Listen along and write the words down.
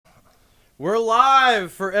We're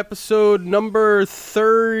live for episode number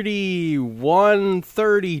 31,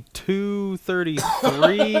 32,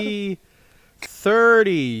 33,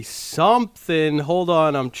 30-something. Hold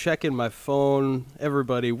on, I'm checking my phone.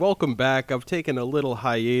 Everybody, welcome back. I've taken a little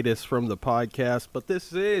hiatus from the podcast, but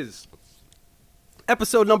this is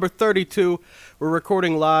episode number 32. We're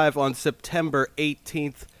recording live on September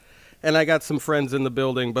 18th, and I got some friends in the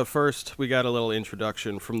building. But first, we got a little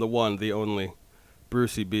introduction from the one, the only,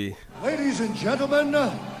 Brucey B. Ladies and gentlemen,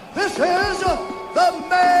 this is the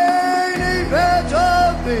main event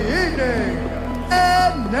of the evening.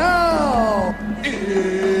 And now, Are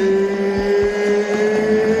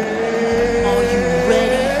you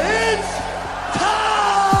ready? it's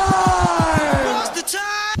time! What's the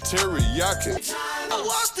time? Teriyaki.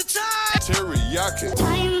 What's the time? Teriyaki.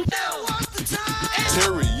 Time. What's the time?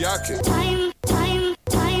 Teriyaki. Time.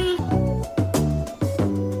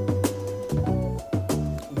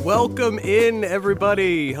 Welcome in,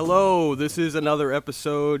 everybody. Hello, this is another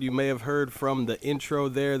episode. You may have heard from the intro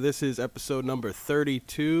there. This is episode number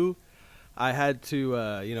 32. I had to,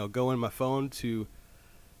 go in my phone to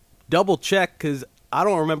double check because I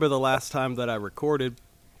don't remember the last time that I recorded.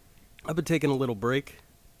 I've been taking a little break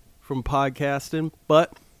from podcasting,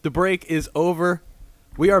 but the break is over.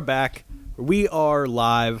 We are back. We are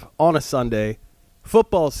live on a Sunday.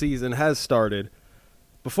 Football season has started.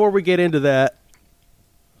 Before we get into that,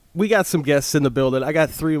 we got some guests in the building. I got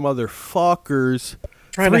three motherfuckers.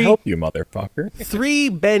 Trying to help you, motherfucker. Three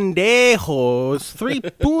pendejos, three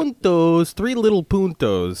puntos, three little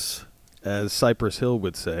puntos, as Cypress Hill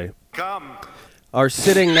would say, are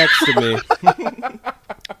sitting next to me.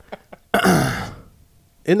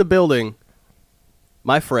 In the building,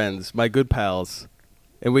 my friends, my good pals,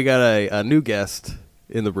 and we got a new guest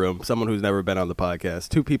in the room, someone who's never been on the podcast,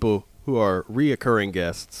 two people who are reoccurring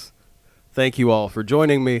guests. Thank you all for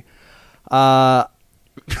joining me. Wait,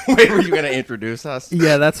 were you going to introduce us?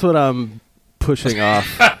 Yeah, that's what I'm pushing off.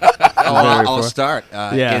 I'll start.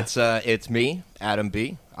 Yeah. It's me, Adam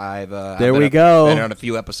B. I've There we go. Been on a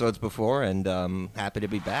few episodes before, and happy to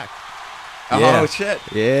be back. Yeah. Oh shit!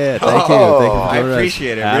 Yeah, thank you. Oh, Thank you for I joining us.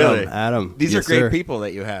 appreciate it, Adam, really. Adam, These yes, are great sir. people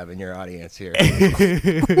that you have in your audience here. I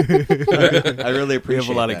really appreciate. We have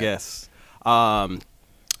a lot of that. guests.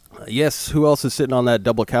 Yes, who else is sitting on that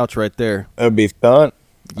double couch right there? That would be fun.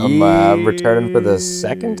 I'm Yeah. returning for the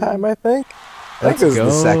second time, I think. I think this is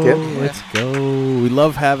the second. Let's go. We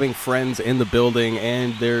love having friends in the building,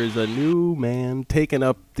 and there's a new man taking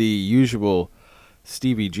up the usual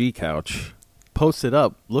Stevie G couch. Posted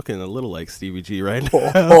up, looking a little like Stevie G right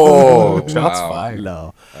now. Oh, shots Wow. fired.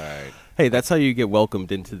 No. All right. Hey, that's how you get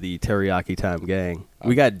welcomed into the Teriyaki Time gang.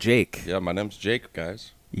 We got Jake. Yeah, my name's Jake,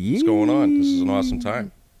 guys. What's going on? This is an awesome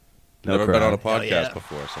time. No Never been on a crowd. podcast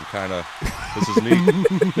before, so I'm kind of, this is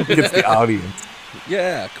neat. Gets the audience.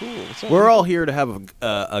 Yeah, cool. What's up? We're all here to have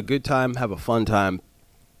a good time, have a fun time.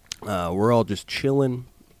 We're all just chilling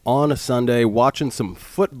on a Sunday, watching some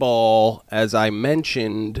football. As I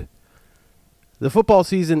mentioned, the football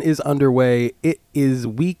season is underway. It is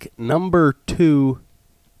week number 2.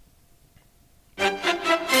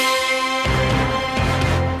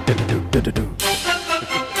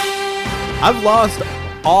 I've lost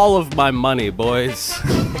all of my money, boys.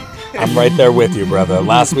 I'm right there with you, brother.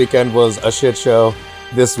 Last weekend was a shit show.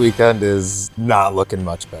 This weekend is not looking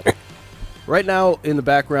much better. Right now, in the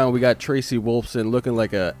background, we got Tracy Wolfson looking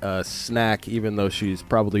like a snack, even though she's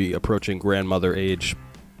probably approaching grandmother age,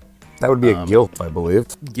 That would be a guilt, I believe.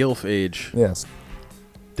 gilf age. Yes.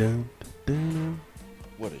 Dun, dun,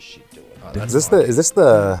 What is she doing? Is this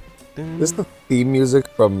the theme music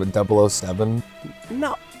from 007?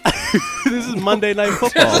 no. This is Monday Night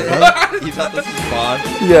Football, bro. You thought this was Bond?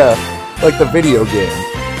 Yeah, like the video game.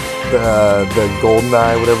 The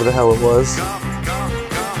GoldenEye, whatever the hell it was.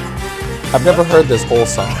 I've never heard this whole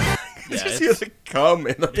song. Just hear the cum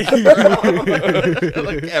in the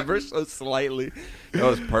like ever so slightly. That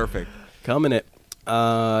was perfect. Coming it.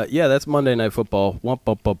 Yeah, that's Monday Night Football. Wump,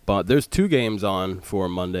 bump, bump, bump. There's 2 games on for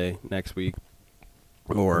Monday next week.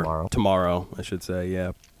 Or tomorrow, I should say,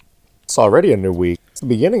 yeah. It's already a new week. It's the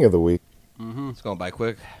beginning of the week. It's going by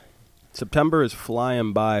quick. September is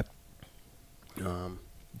flying by. The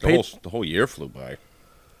whole year flew by.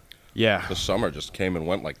 Yeah. The summer just came and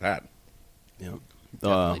went like that. Yeah.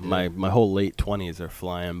 Definitely My whole late 20s are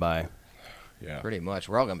flying by. Yeah. Pretty much.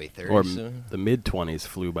 We're all going to be 30 Or soon. the mid-20s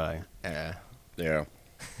flew by. Yeah. Yeah.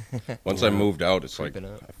 Once I moved out, it's like,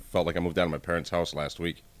 Creeping up. I felt like I moved out of my parents' house last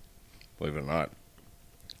week. Believe it or not.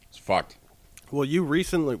 It's fucked. Well, you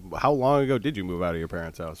recently, how long ago did you move out of your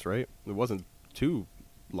parents' house, right? It wasn't too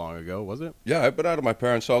long ago, was it? Yeah, I've been out of my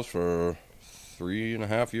parents' house for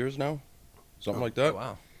 3.5 years now. something like that.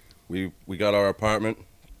 Wow. We got our apartment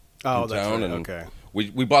Oh, in that's town, right. and Okay,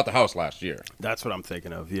 we bought the house last year. that's what I'm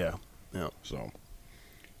thinking of. Yeah. So,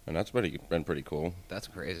 and that's been pretty cool. That's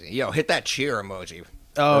crazy. Yo, hit that cheer emoji.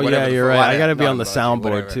 Oh Or whatever yeah, the you're fuck- right. I got to be not on the emoji, soundboard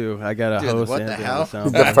whatever. too. I got to Dude, host what and the be hell? on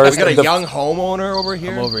the soundboard. first- we got a the- young homeowner over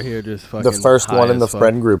here. I'm over here just fucking. The first high one in the as fuck.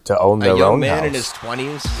 friend group to own A their young own man house. in his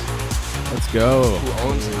 20s Let's go. who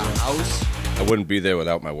owns a house. I wouldn't be there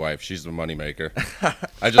without my wife. She's the moneymaker.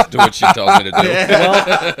 I just do what she tells me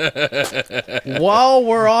to do. While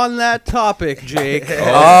we're on that topic, Jake,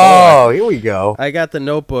 Oh, here we go. I got the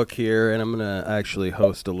notebook here, and I'm gonna actually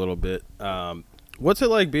host a little bit. What's it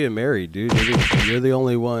like being married, dude? You're the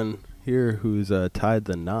only one here who's tied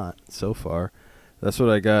the knot so far. That's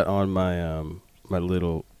what I got on my my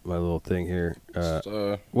little thing here.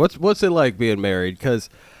 What's it like being married?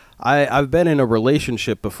 Because I've been in a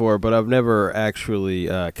relationship before, but I've never actually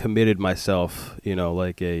committed myself. You know,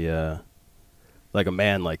 like a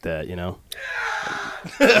man like that. You know.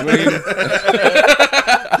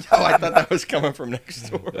 Oh, I thought that was coming from next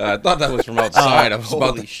door. I thought that was from outside. I was about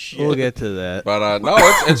Holy to, shit. We'll get to that. but no,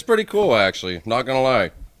 it's pretty cool actually. Not gonna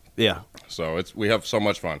lie. Yeah. So we have so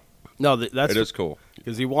much fun. No, that's It is cool.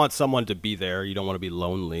 because you want someone to be there. You don't want to be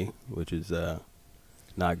lonely, which is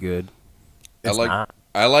not good. It's not.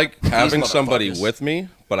 I like having somebody motherfuckers. with me,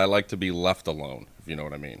 but I like to be left alone. If you know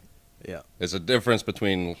what I mean. Yeah. There's a difference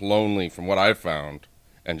between lonely, from what I've found,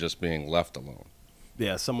 and just being left alone.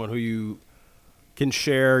 Yeah, someone who you can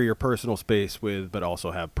share your personal space with, but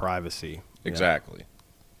also have privacy. Exactly.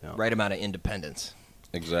 Right amount of independence.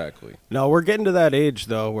 Exactly. No, we're getting to that age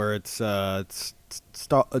though, where it's almost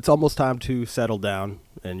time to settle down,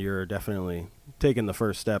 and you're definitely taking the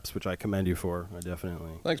first steps, which I commend you for. I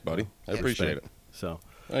definitely. Thanks, buddy. I appreciate it. So.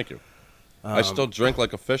 Thank you. I still drink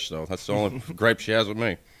like a fish, though. That's the only gripe she has with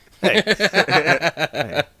me.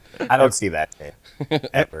 I don't see that day.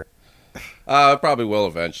 Ever. I probably will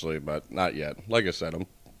eventually, but not yet. Like I said, I'm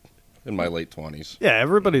in my late 20s. Yeah,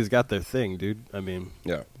 everybody's got their thing, dude. I mean,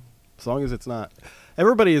 Yeah. as long as it's not.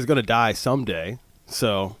 Everybody is gonna die someday,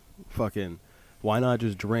 so fucking. Why not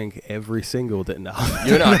just drink every single day? No.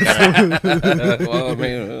 You're not gonna. Well, I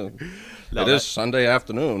mean, No, it is Sunday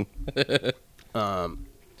afternoon. But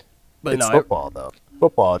It's no, football, though.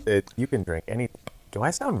 Football, you can drink anything. Do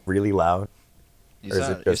I sound really loud? You Or is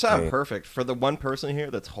sound, it you just sound me? perfect for the one person here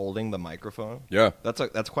that's holding the microphone. Yeah.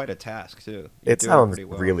 That's quite a task too. You're It doing sounds pretty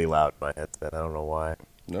well. really loud in my headset. I don't know why.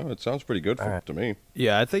 No, it sounds pretty good All right. to me.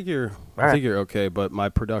 yeah, I think you're Alright. okay, but my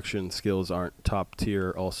production skills aren't top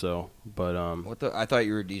tier also. But What the? I thought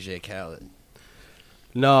you were DJ Khaled.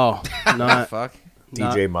 no, not, Fuck.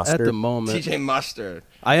 not DJ at Mustard? the moment. DJ Mustard.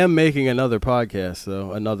 I am making another podcast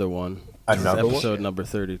though, another one. Another one? Episode number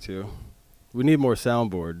 32. We need more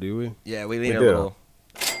soundboard, do we? Yeah, we need a do. little.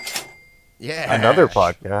 Yeah. Another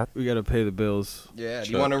podcast. We got to pay the bills. Yeah. Do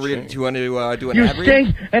you Shut want to up, read? Shane. Do you want to do an You ad read?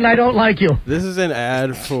 stink, and I don't like you. This is an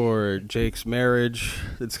ad for Jake's marriage.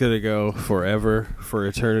 It's going to go forever, for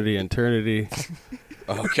eternity, eternity.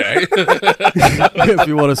 Okay. If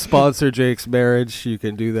you want to sponsor Jake's marriage, you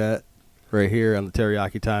can do that right here on the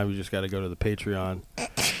Teriyaki Time. You just got to go to the Patreon.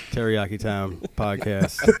 Teriyaki Time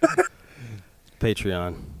podcast.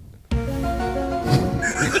 Patreon.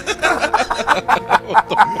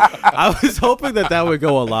 I was hoping that would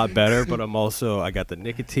go a lot better, but I got the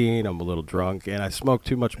nicotine, I'm a little drunk, and I smoked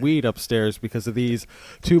too much weed upstairs because of these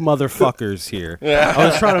two motherfuckers here. I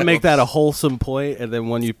was trying to make that a wholesome point, and then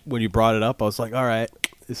when you brought it up, I was like, all right,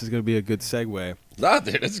 this is going to be a good segue. Nah,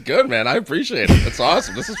 dude, it's good, man. I appreciate it. It's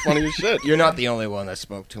awesome. This is funny as shit. You're not the only one that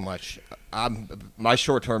smoked too much. My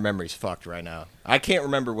short-term memory's fucked right now. I can't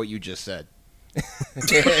remember what you just said.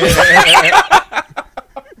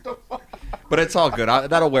 But it's all good.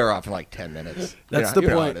 That'll wear off in like 10 minutes. That's You the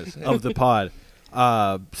know how point it is. of the pod.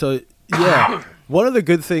 So yeah, one of the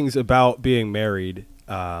good things about being married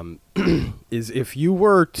is if you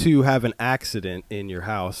were to have an accident in your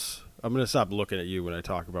house. I'm gonna stop looking at you when I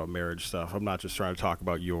talk about marriage stuff. I'm not just trying to talk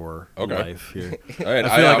about your Okay. life here. All right,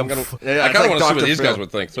 I feel like I'm I'm gonna, f- Yeah, I it's kind of like want to see what Dr. these Phil. guys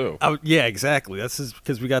would think, too. Yeah, exactly. That's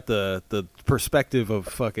because we got the perspective of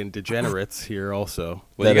fucking degenerates here also.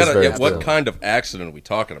 Well, That you is gotta, very yeah, what true. kind of accident are we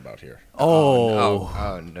talking about here? Oh,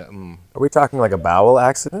 Oh, no, Are we talking like a bowel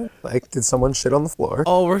accident? Like, did someone shit on the floor?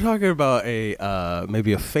 we're talking about a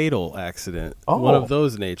maybe a fatal accident, one Oh. of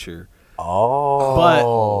those nature.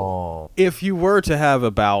 Oh. If you were to have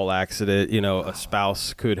a bowel accident, a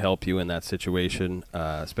spouse could help you in that situation,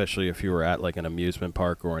 especially if you were at like an amusement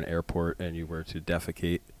park or an airport and you were to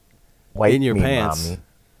defecate Wipe in your me, pants. mommy.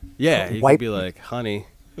 Yeah, you could Wipe be like, honey,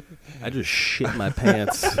 I just shit my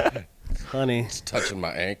pants. Honey. It's touching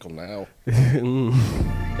my ankle now.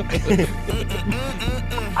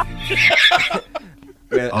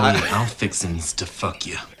 Man, All your out fixins to fuck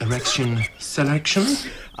you. Erection selection?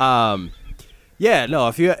 Yeah, no,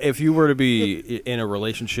 if you were to be in a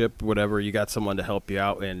relationship, whatever, you got someone to help you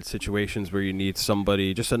out in situations where you need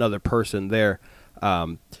somebody, just another person there.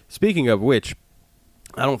 Speaking of which,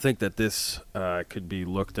 I don't think that this could be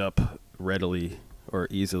looked up readily or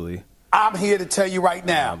easily. I'm here to tell you right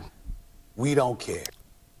now, we don't care.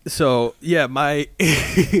 So, yeah, my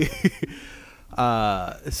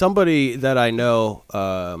somebody that I know,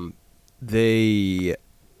 they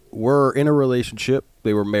were in a relationship.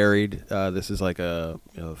 They were married. This is like a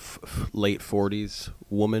late 40s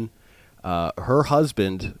woman. Her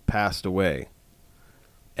husband passed away,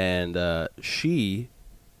 and she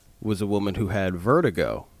was a woman who had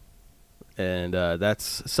vertigo, and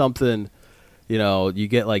that's something, you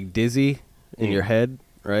get like dizzy in your head,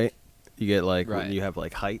 right? You get like when you have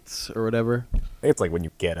like heights or whatever. I think it's like when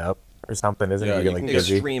you get up or something, isn't it? Yeah, You you get like can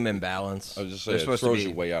dizzy. extreme imbalance. I was just They're saying, it supposed to throws be-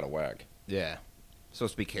 you way out of whack. Yeah.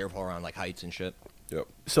 Supposed to be careful around like heights and shit. Yep.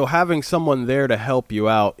 So having someone there to help you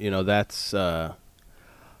out, that's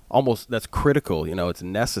that's critical. It's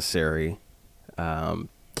necessary.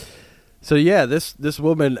 So yeah, this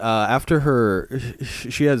woman, after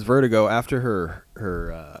she has vertigo after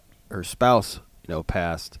her spouse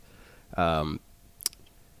passed.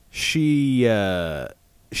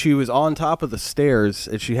 She was on top of the stairs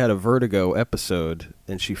and she had a vertigo episode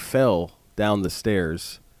and she fell down the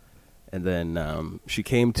stairs, and then she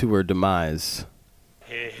came to her demise.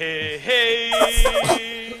 Hey,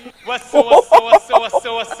 what's up?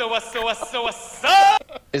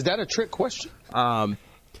 Is that a trick question?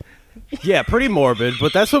 Yeah, pretty morbid,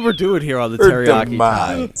 but that's what we're doing here on the Her Teriyaki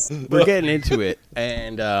demise. Time. We're getting into it,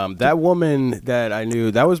 and that woman that I knew,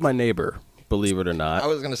 that was my neighbor, believe it or not. I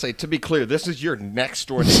was going to say, to be clear, this is your next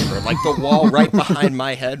door neighbor. Like the wall right behind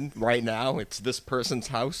my head right now, it's this person's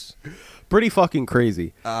house. Pretty fucking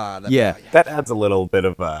crazy. Yeah. That adds a little bit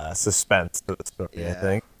of suspense to the story, I Yeah.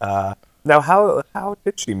 think. Now, how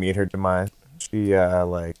did she meet her demise? Did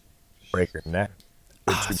she break her neck?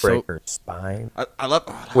 Did she break her spine? I love.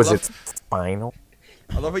 Was it spinal?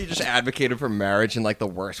 I love how you just advocated for marriage in like the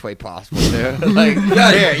worst way possible. Dude. Like,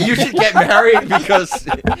 yeah, here, you should get married because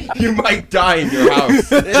you might die in your house.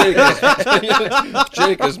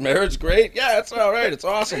 Jake, is marriage great? Yeah, it's all right. It's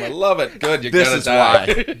awesome. I love it. Good, you're This gonna is die.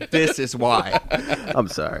 why. This is why. I'm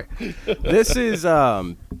sorry. This is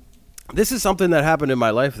something that happened in my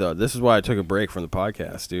life, though. This is why I took a break from the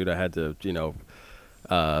podcast, dude. I had to,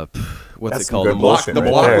 what's That's it some called? good bullshit The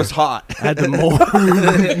right block there. was hot. I had to mourn.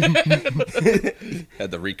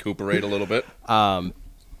 Had to recuperate a little bit.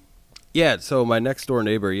 Yeah, so my next door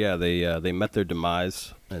neighbor, they met their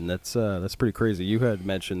demise, and that's pretty crazy. You had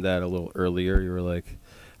mentioned that a little earlier. You were like,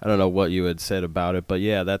 I don't know what you had said about it, but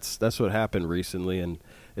yeah, that's what happened recently, and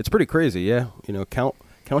it's pretty crazy. Yeah, count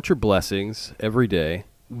your blessings every day,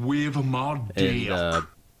 With my deal.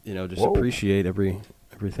 and just Whoa. appreciate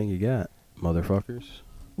everything you got, motherfuckers.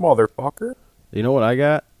 Motherfucker. You know what I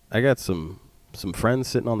got? I got some friends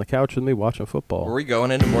sitting on the couch with me watching football. Were we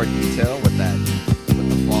going into more detail with that,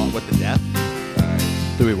 with the death?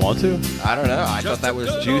 Do we want to? I don't know. I thought that was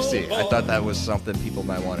juicy. I thought that was something people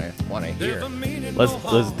might want to hear.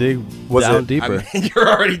 Let's dig Was down it- deeper. I mean, you're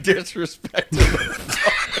already disrespecting.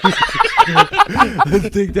 Let's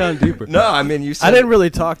dig down deeper. No, I mean you said I didn't really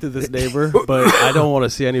talk to this neighbor, but I don't want to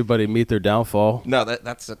see anybody meet their downfall. No,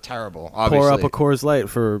 that's a terrible. Obviously. Pour up a Coors Light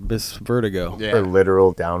for Miss Vertigo. Yeah. Her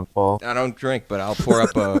literal downfall. I don't drink, but I'll pour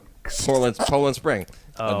up a Poland Spring.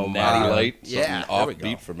 Oh, a natty light, Yeah, something there we go.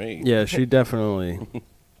 offbeat for me. Yeah, she definitely.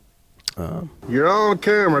 You're on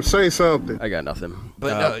camera. Say something. I got nothing.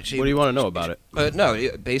 But no, she- what do you want to know about it? No,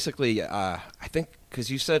 basically, I think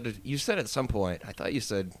because you said at some point, I thought you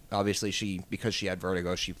said obviously because she had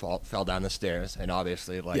vertigo, she fell down the stairs, and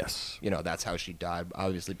obviously Yes. that's how she died.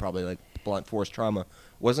 Obviously, probably like blunt force trauma.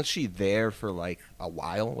 Wasn't she there for like a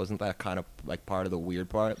while? Wasn't that kind of like part of the weird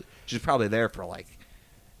part? She's probably there for like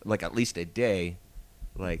at least a day,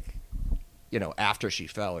 like after she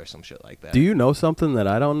fell or some shit like that. Do you know something that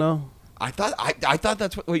I don't know? I thought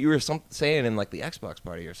that's what you were saying in like the Xbox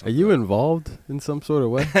party or Are something. you involved in some sort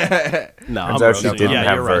of way? No, Turns I'm out she roasting. didn't Yeah,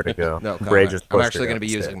 have you're right. vertigo. No, Ray comment. just I'm pushed actually her going to be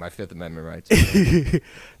downstairs. using my Fifth Amendment rights.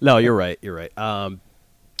 No, you're right. You're right.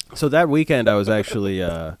 So that weekend I was actually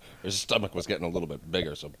Her stomach was getting a little bit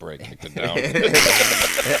bigger, so Bray kicked it down.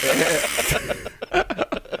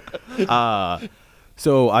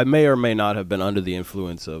 So I may or may not have been under the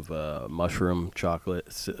influence of mushroom chocolate,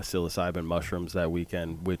 psilocybin mushrooms that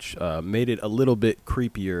weekend, which made it a little bit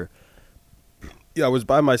creepier Yeah, I was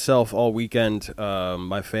by myself all weekend.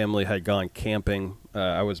 My family had gone camping.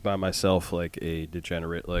 I was by myself like a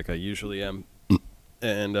degenerate, like I usually am.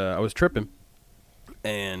 And I was tripping.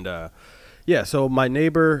 And yeah, so my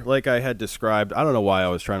neighbor, like I had described, I don't know why I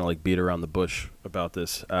was trying to like beat around the bush about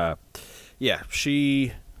this. Yeah,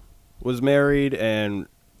 she was married and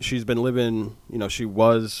she's been living, she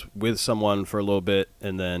was with someone for a little bit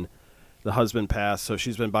and then the husband passed, so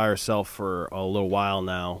she's been by herself for a little while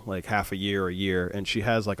now, like half a year, and she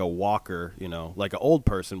has like a walker, like an old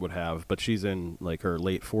person would have, but she's in like her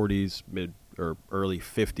late 40s, mid or early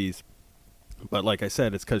 50s. But like I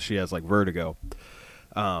said, it's because she has like vertigo.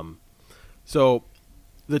 So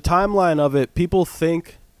the timeline of it, people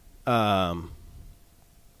think my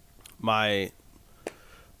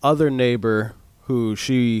other neighbor who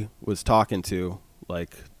she was talking to,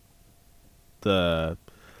 like the...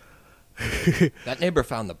 That neighbor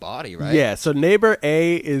found the body, right? Yeah, so neighbor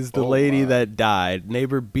A is the lady that died.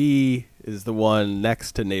 Neighbor B is the one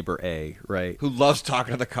next to neighbor A, right? Who loves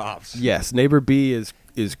talking to the cops. Yes, neighbor B is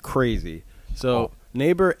crazy. So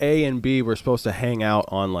neighbor A and B were supposed to hang out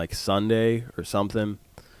on like Sunday or something.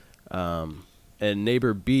 And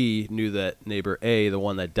neighbor B knew that neighbor A, the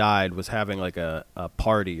one that died, was having like a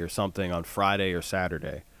party or something on Friday or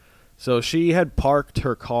Saturday. So she had parked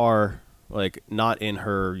her car like not in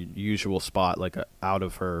her usual spot, like out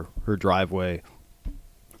of her driveway.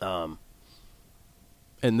 And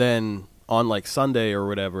then on like Sunday or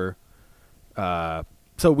whatever,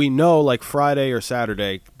 so we know like Friday or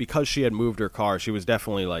Saturday, because she had moved her car, she was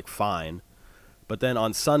definitely like fine. But then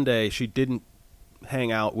on Sunday, she didn't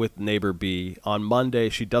hang out with neighbor B. On Monday,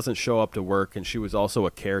 she doesn't show up to work, and she was also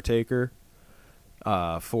a caretaker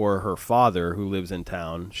for her father who lives in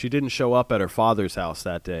town. She didn't show up at her father's house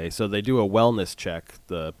that day, so they do a wellness check,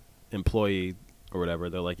 the employee or whatever.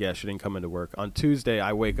 They're like, yeah, she didn't come into work. On Tuesday,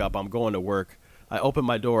 I wake up, I'm going to work. I open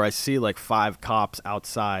my door, I see like 5 cops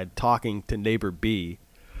outside talking to neighbor B,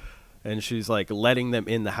 and she's like letting them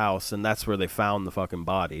in the house, and that's where they found the fucking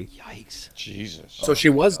body. Yikes. Jesus. So she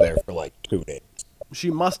was there for like 2 days. She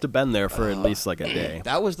must have been there for at least like a day.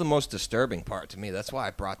 That was the most disturbing part to me. That's why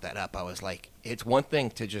I brought that up. I was like, it's one thing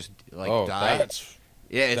to just like die. That's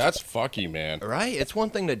fucky, man. Right? It's one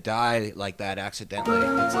thing to die like that accidentally.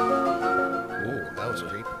 Ooh, that was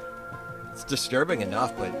creepy. It's disturbing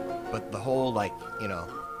enough, but the whole like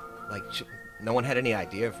no one had any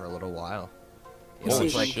idea for a little while. Holy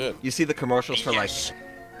It's like shit. you see the commercials for like,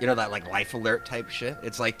 that like life alert type shit.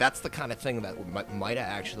 It's like that's the kind of thing that might have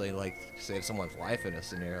actually like saved someone's life in a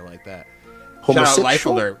scenario like that. Shout out Life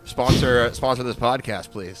Alert, sponsor this podcast,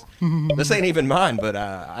 please. This ain't even mine, but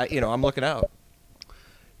I'm looking out.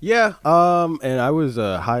 Yeah, and I was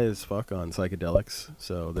high as fuck on psychedelics,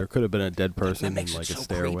 so there could have been a dead person in like a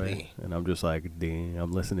stairway, creepy. and I'm just like, damn,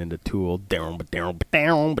 I'm listening to Tool. Even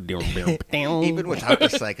without the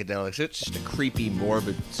psychedelics, it's just a creepy,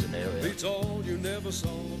 morbid scenario.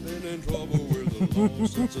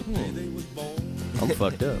 I'm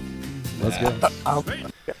fucked up. Let's go.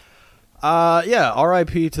 Yeah,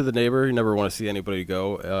 R.I.P. to the neighbor. You never want to see anybody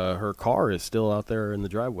go. Her car is still out there in the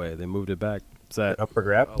driveway. They moved it back. It's that, Up for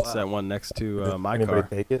grabs? it's that one next to my Anybody car.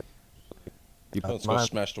 take it? Let's go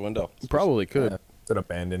smash the window. Probably could. Yeah, it's an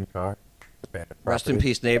abandoned car. Abandoned Rest in property.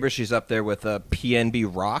 peace, neighbor. She's up there with PNB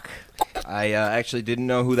Rock. I actually didn't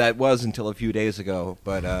know who that was until a few days ago,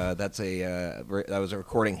 but that was a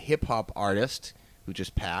recording hip hop artist who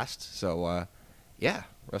just passed. So yeah,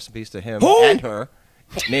 rest in peace to him and her.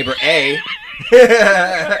 Neighbor A.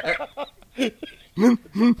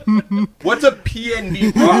 What's a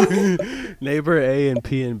PNB Rock? Neighbor A and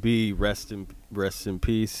P&B, rest in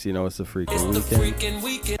peace. It's a freaking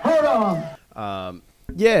weekend. Hold on.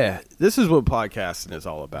 Yeah, this is what podcasting is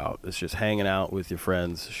all about. It's just hanging out with your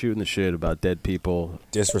friends, shooting the shit about dead people.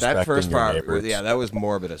 Disrespecting That first your part, neighbors. yeah, that was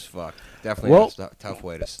morbid as fuck. Definitely Well- a tough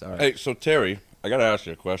way to start. Hey, so Terry, I gotta ask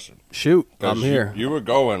you a question. Shoot, 'Cause I'm here. You were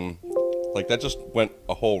going, like that just went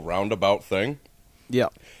a whole roundabout thing. Yeah.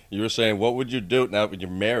 You were saying, what would you do now that you're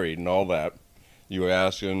married and all that? You were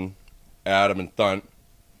asking Adam and Thunt,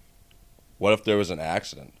 what if there was an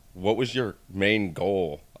accident? What was your main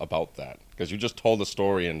goal about that? Because you just told the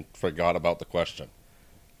story and forgot about the question.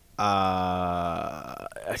 I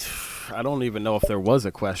don't even know if there was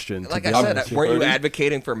a question. Like to I be said, honest. weren't you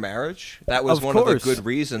advocating for marriage? That was Of one of course. the good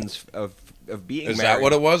reasons of being Is married. that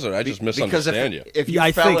what it was, or I just Because misunderstand you? if you Yeah,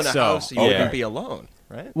 I fell think in a so. house, you Okay. wouldn't be alone,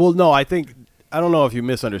 right? Well, no, I don't know if you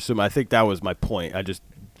misunderstood me. I think that was my point. I just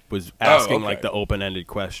was asking okay. like the open-ended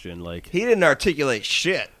question, like He didn't articulate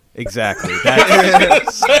shit. exactly.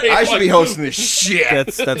 That's I should be hosting this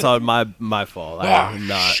shit. that's on my fault. I'm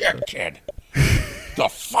not. Shit, kid. The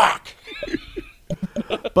fuck?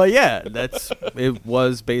 But yeah, it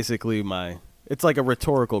was basically it's like a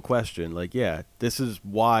rhetorical question. Like, yeah, this is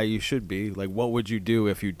why you should be. Like, what would you do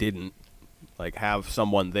if you didn't, like, have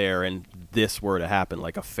someone there and this were to happen,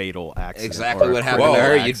 like a fatal accident? Exactly or a what happened critical to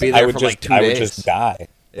her. You'd accident? be there for just, like 2 I days. would just die.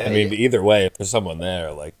 Yeah, I mean, yeah. either way, if there's someone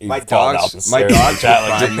there, like My falling dogs- out the my stairs, dogs like, would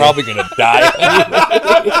you're find me. probably gonna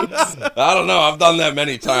die. I don't know. I've done that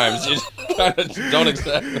many times. You kind of don't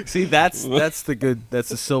accept. See, that's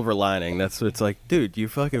the silver lining. That's what it's like, dude, you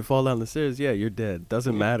fucking fall down the stairs, yeah, you're dead.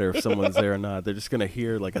 Doesn't matter if someone's there or not. They're just gonna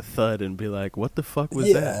hear like a thud and be like, what the fuck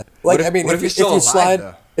was that? Like, What if- I mean, what if if you're you still alive, slide,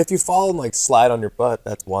 though? if you fall and like slide on your butt,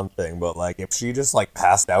 that's one thing. But like, if she just like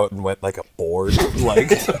passed out and went like a board, like,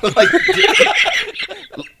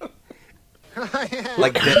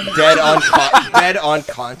 like dead on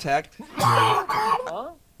contact.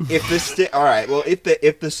 If the all right, well,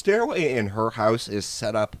 if the stairway in her house is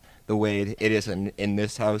set up the way it is in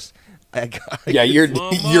this house, yeah, you're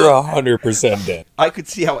 100% dead. I could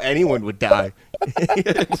see how anyone would die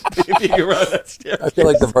if you run that stair. I feel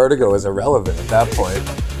like the vertigo is irrelevant at that point.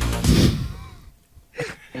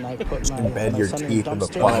 Embed your teeth in the Oh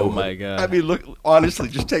plywood. my god. I mean, look. Honestly,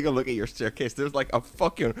 just take a look at your staircase. There's like a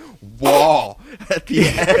fucking wall at the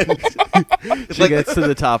end. It's She like, gets to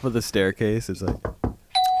the top of the staircase. It's like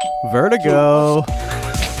vertigo.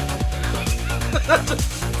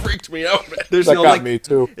 Freaked me out, man. there's That no got like. me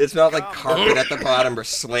too. It's not like carpet at the bottom or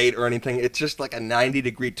slate or anything. It's just like a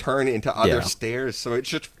 90-degree turn into other Yeah. stairs. So it's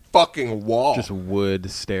just fucking wall. Just wood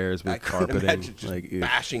stairs with I couldn't carpeting. imagine just Like, ew.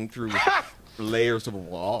 bashing through layers of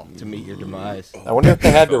wall to meet your demise. I wonder if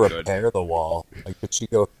they had to So good. repair the wall. Like, did she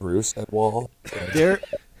go through said wall? they're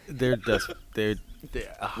just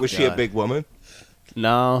oh, Was she a God. big woman?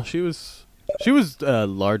 No, she was a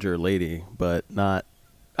larger lady, but not.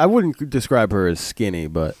 I wouldn't describe her as skinny,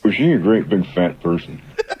 but Was she a great big fat person?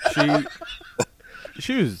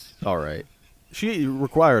 she was all right. She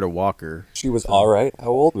required a walker. She was all right. How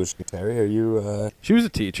old was she, Terry? Are you She was a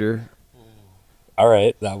teacher. all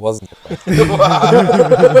right? That wasn't.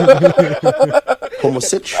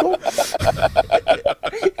 Homosexual?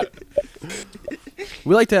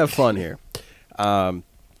 We like to have fun here.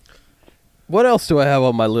 What else do I have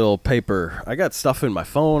on my little paper? I got stuff in my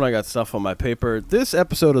phone. I got stuff on my paper. This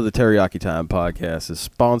episode of the Teriyaki Time podcast is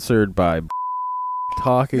sponsored by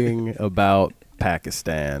talking about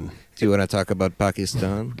Pakistan. Do you want to talk about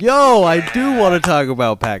Pakistan? Yo, I do want to talk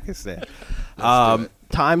about Pakistan.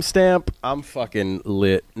 Timestamp. I'm fucking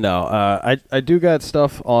lit. No, I do got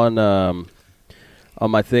stuff on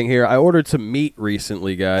my thing here. I ordered some meat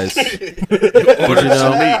recently, guys.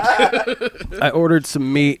 I ordered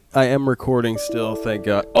some meat. I am recording still, thank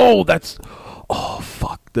God. Oh,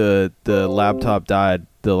 fuck. The laptop died.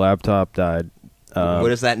 What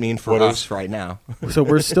does that mean for us right now? So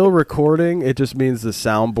we're still recording. It just means the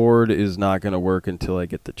soundboard is not going to work until I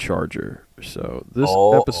get the charger. So this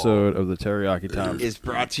episode of the Teriyaki Time Is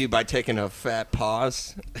brought to you by taking a fat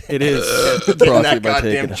pause. It is Getting brought to that you by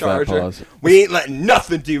taking goddamn a fat charger. pause. We ain't letting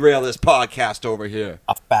nothing derail this podcast over here.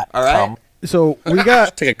 A fat All right. cum. So we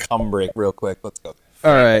got Take a cum break real quick. Let's go.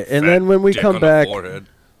 all right, and then when we Dick come on the back forehead.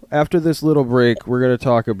 after this little break, we're going to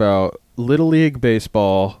talk about Little League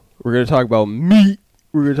baseball. We're going to talk about meat.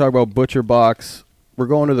 We're going to talk about Butcher Box. We're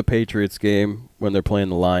going to the Patriots game when they're playing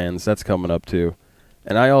the Lions. That's coming up too.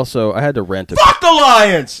 And I had to rent a Fuck the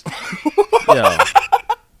Lions! yeah.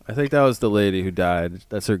 I think that was the lady who died.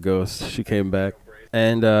 That's her ghost. She came back.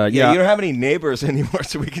 And Yeah, yeah, you don't have any neighbors anymore,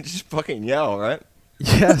 so we can just fucking yell, right?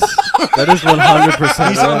 yes, that is 100%.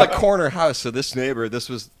 He's on the right. corner house, so this neighbor, this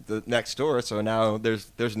was the next door, so now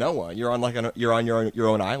there's no one. You're on your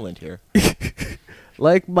own island here.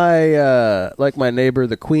 Like my neighbor,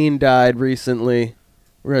 the Queen died recently.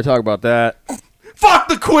 We're gonna talk about that. Fuck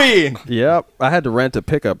the Queen! Yep, I had to rent a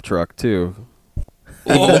pickup truck too.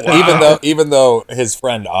 Even though his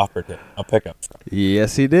friend offered him a pickup truck.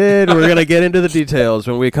 Yes, he did. We're gonna get into the details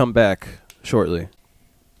when we come back shortly.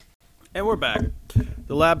 And we're back.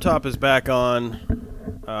 The laptop is back on.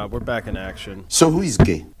 We're back in action. So who is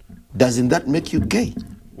gay? Doesn't that make you gay?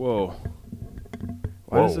 Whoa.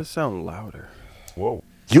 Why does Whoa. this sound louder? Whoa.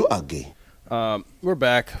 You are gay. We're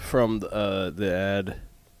back from the ad,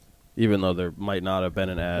 even though there might not have been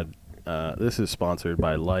an ad. This is sponsored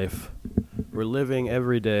by Life. We're living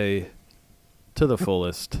every day to the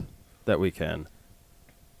fullest that we can,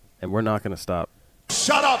 and we're not going to stop.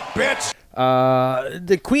 Shut up, bitch!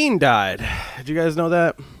 The Queen died. Did you guys know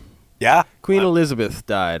that? Yeah. Queen Elizabeth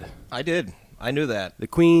died. I did. I knew that. The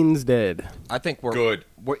Queen's dead. I think we're Good.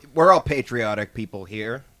 We're all patriotic people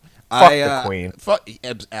here. Fuck the Queen.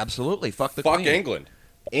 Absolutely. Fuck the Fuck Queen. England.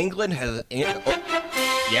 England has.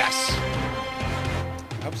 Yes.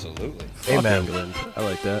 Absolutely. Fuck Amen. England. I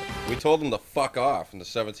like that. We told them to fuck off in the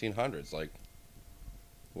 1700s. Like,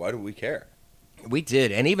 why do we care? We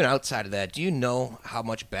did, and even outside of that, do you know how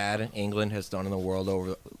much bad England has done in the world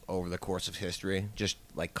over the course of history? Just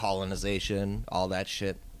like colonization, all that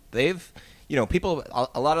shit. They've, people.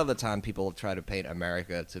 A lot of the time, people try to paint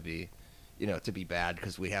America to be, to be bad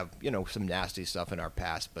because we have, some nasty stuff in our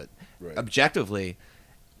past. But Right. objectively,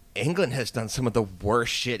 England has done some of the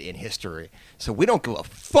worst shit in history. So we don't give a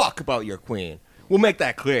fuck about your queen. We'll make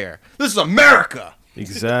that clear. This is America.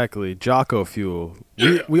 Exactly. Jocko fuel.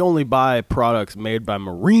 We only buy products made by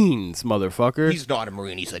Marines, motherfucker. He's not a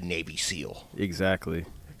Marine. He's a Navy SEAL. Exactly.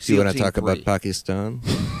 See, when I talk about Pakistan?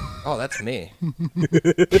 Oh, that's me.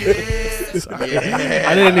 Sorry.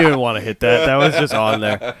 I didn't even want to hit that. That was just on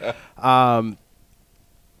there.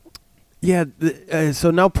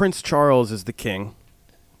 So now Prince Charles is the king.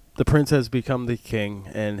 The prince has become the king,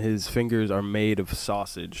 and his fingers are made of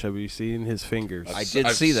sausage. Have you seen his fingers? I did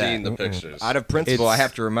I've see that. seen the pictures. Out of principle, I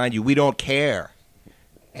have to remind you, we don't care.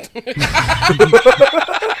 We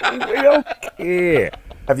don't care.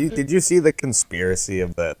 Did you see the conspiracy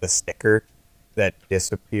of the sticker that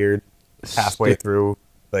disappeared halfway through?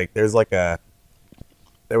 Like there was like a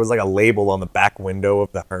label on the back window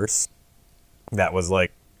of the hearse that was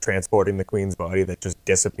like transporting the Queen's body that just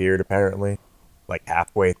disappeared apparently, like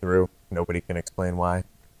halfway through. Nobody can explain why.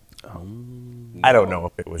 I don't know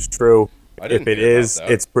if it was true. I didn't If it hear about is,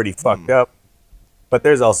 that. it's pretty fucked up. But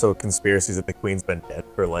there's also conspiracies that the Queen's been dead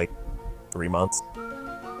for like 3 months.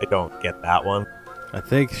 I don't get that one. I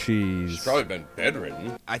think She's she's... probably been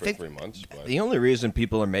bedridden I for think 3 months. But The only reason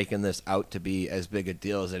people are making this out to be as big a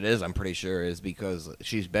deal as it is, I'm pretty sure, is because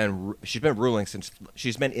she's been ruling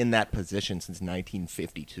she's been in that position since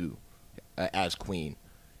 1952 as queen.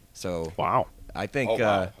 So Wow. I think oh,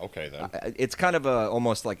 wow. Okay, then. it's kind of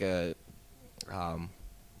almost like a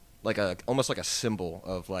symbol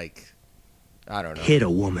of like, I don't know, Hit a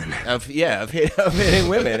woman. of hitting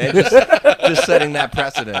women and just setting that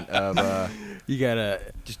precedent of You gotta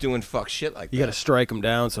just doing fuck shit like you that. gotta strike them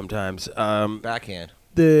down sometimes. Backhand.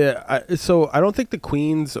 So I don't think the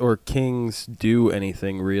queens or kings do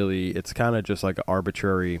anything really. It's kind of just like an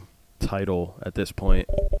arbitrary title at this point.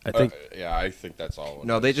 I think Yeah, I think that's all. it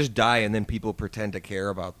No, is. they just die and then people pretend to care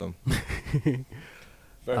about them.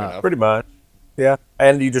 Fair enough. Pretty much. Yeah.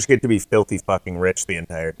 And you just get to be filthy fucking rich the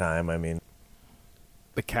entire time. I mean,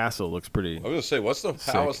 the castle looks pretty. I was gonna say, what's the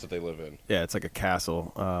palace that they live in? Yeah, it's like a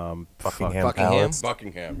castle. Buckingham Buckingham? Palace.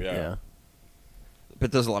 Buckingham. Yeah. Yeah.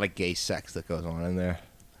 But there's a lot of gay sex that goes on in there.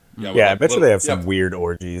 with, Yeah, I like, bet you little- they have some yeah, weird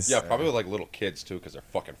orgies. Yeah, probably with, like little kids too, because they're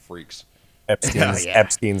fucking freaks.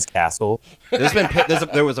 Epstein's castle.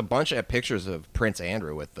 There was a bunch of pictures of Prince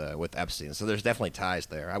Andrew with Epstein, so there's definitely ties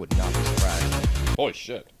there. I would not be surprised. Holy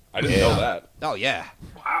shit! I didn't know that. Oh yeah.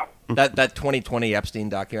 Wow. That 2020 Epstein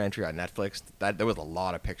documentary on Netflix. There was a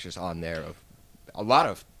lot of pictures on there of a lot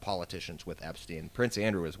of politicians with Epstein. Prince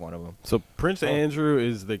Andrew is one of them. So Prince Andrew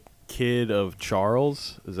is the kid of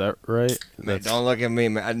Charles. Is that right? Man, don't look at me,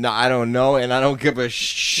 man. No, I don't know, and I don't give a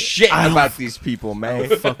shit about these people, I man.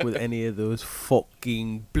 don't fuck with any of those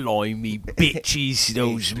fucking blimey bitches.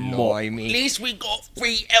 Those Blimey. At least we got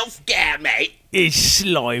free healthcare, mate. It's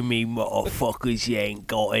slimy motherfuckers. You ain't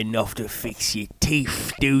got enough to fix your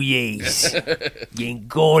teeth, do yes? You ain't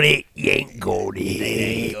got it. You ain't got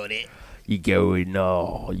it. Got it. You going,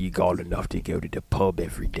 no, you got enough to go to the pub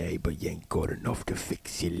every day, but you ain't got enough to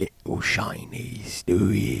fix your little shinies,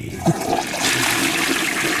 do you?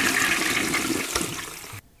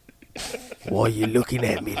 Why you looking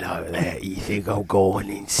at me like that? You think I'm going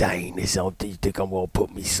insane or something? You think I'm gonna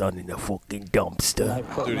put my son in a fucking dumpster?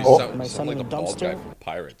 Dude, he Oh. sounds like a bald guy from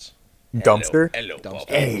Pirates. Dumpster? Hello, Bob.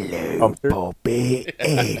 Hello, Dumpster? Bobby.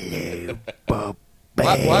 Hello, Bobby.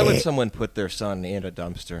 Why would someone put their son in a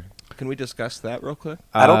dumpster? Can we discuss that real quick?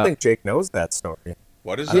 I don't think Jake knows that story.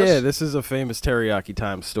 What is this? Yeah, this is a famous Teriyaki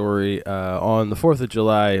Time story. On the 4th of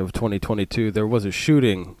July of 2022, there was a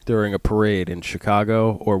shooting during a parade in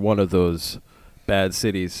Chicago, or one of those bad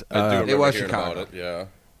cities. I do remember was hearing Chicago. about it. Yeah.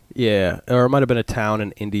 Yeah, or it might have been a town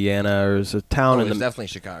in Indiana, or it was a town Oh, in it was the... definitely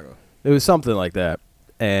Chicago. It was something like that.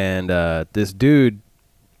 And this dude,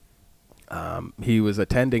 he was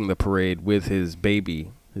attending the parade with his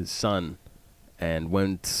baby, his son. And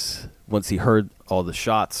once he heard all the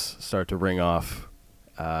shots start to ring off,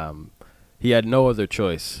 he had no other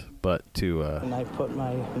choice but to... And I put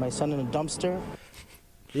my son in a dumpster.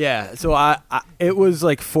 Yeah, so it was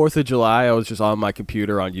like 4th of July. I was just on my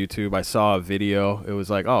computer on YouTube. I saw a video. It was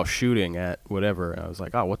like, oh, shooting at whatever. And I was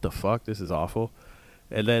like, oh, what the fuck? This is awful.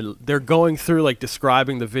 And then they're going through, like,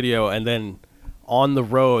 describing the video, and then on the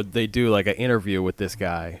road they do like an interview with this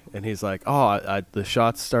guy, and he's like, "Oh, the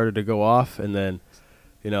shots started to go off, and then,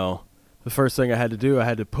 the first thing I had to do, I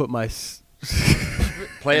had to put my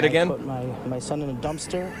Play it again. Put my son in a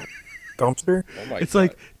dumpster. Dumpster? Oh my It's God.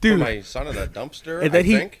 like, dude. Put my son in a dumpster, And then I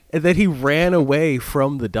think. and then he ran away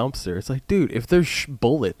from the dumpster. It's like, dude, if there's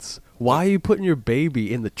bullets, why are you putting your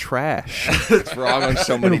baby in the trash? It's wrong on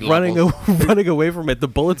so many and running levels. running away from it? The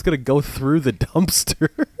bullet's gonna go through the dumpster.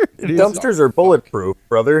 Dumpsters are bulletproof,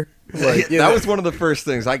 brother. Like, That was one of the first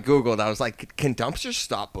things I Googled. I was like, can dumpsters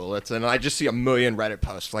stop bullets? And I just see a million Reddit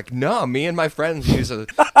posts like, no, me and my friends use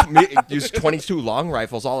 22 long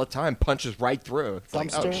rifles all the time, punches right through. It's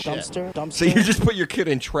like, oh, shit. Dumpster. So you just put your kid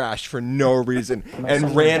in trash for no reason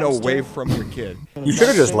and ran away from your kid. You should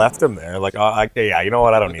have just left him there. Like, yeah, you know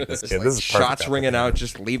what? I don't need this kid. This is perfect. Shots ringing out,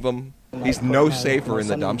 just leave him. He's no safer in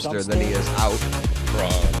the dumpster than he is out.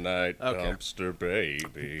 Prom night dumpster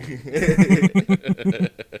baby.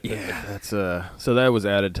 Yeah, that's so that was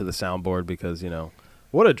added to the soundboard because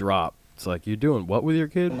what a drop. It's like, you're doing what with your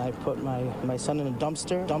kid? And I put my son in a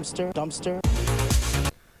dumpster.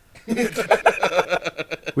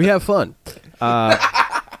 We have fun.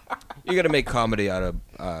 You got to make comedy out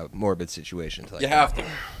of morbid situations. Like You have to.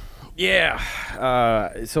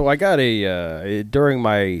 Yeah. So I got during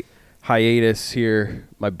my hiatus here,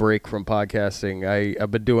 my break from podcasting, I've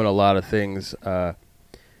been doing a lot of things. I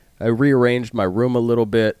rearranged my room a little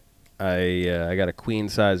bit. I got a queen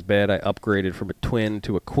size bed. I upgraded from a twin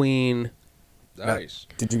to a queen. Nice.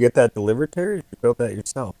 Did you get that delivered, Terry? You built that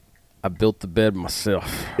yourself? I built the bed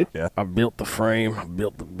myself. Did ya? I built the frame. I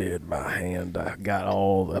built the bed by hand. I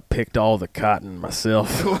picked all the cotton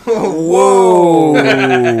myself. Whoa!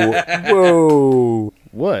 Whoa!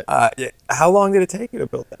 What? How long did it take you to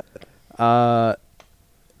build that?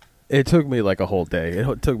 It took me like a whole day.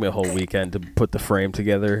 It took me a whole weekend to put the frame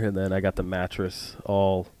together, and then I got the mattress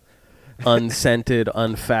all unscented,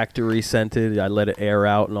 unfactory scented. I let it air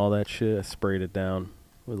out and all that shit. I sprayed it down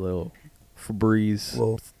with a little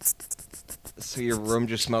Febreze. So your room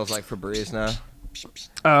just smells like Febreze now?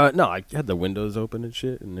 No, I had the windows open and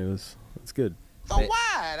shit, and it's good. So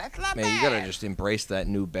why? That's not Man, you bad. gotta just embrace that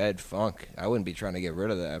new bed funk. I wouldn't be trying to get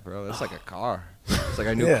rid of that, bro. That's like a car. It's like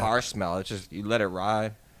a new car smell. It's just, you let it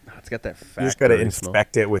ride. It's got that You just gotta factory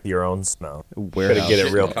inspect it with your own smell. Warehouse Gotta get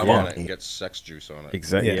it real Come on it funky. and get sex juice on it.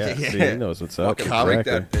 Exactly. Yeah. See, he knows what's up. Fucking break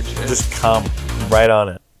Exactly. that bitch in. Just come right on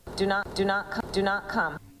it. Do not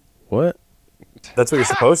come. What? That's what you're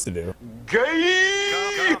supposed to do.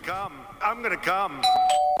 Come. I'm gonna come.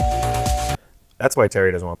 That's why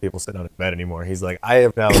Terry doesn't want people sitting on his bed anymore. He's like, I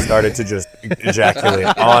have now started to just ejaculate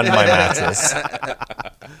on my mattress.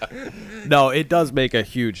 No, it does make a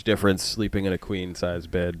huge difference sleeping in a queen size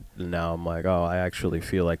bed. Now I'm like, I actually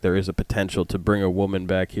feel like there is a potential to bring a woman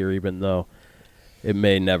back here, even though it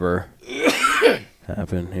may never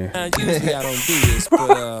happen here. Usually I don't do this,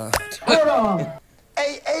 but Hold on.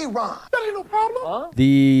 Hey, Ron. That ain't no problem.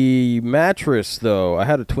 The mattress, though, I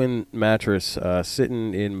had a twin mattress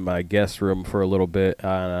sitting in my guest room for a little bit.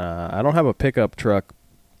 I don't have a pickup truck.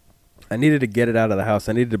 I needed to get it out of the house.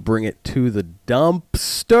 I needed to bring it to the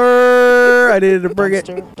dumpster. I needed to bring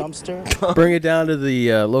bring it down to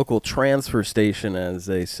the local transfer station, as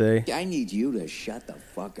they say. I need you to shut the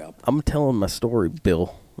fuck up. I'm telling my story,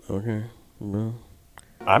 Bill. Okay. Well.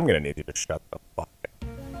 I'm gonna need you to shut the fuck up.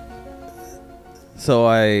 So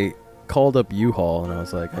I called up U-Haul and I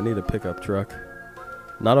was like, I need a pickup truck.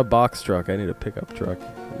 Not a box truck, I need a pickup truck.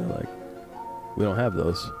 And they're like, we don't have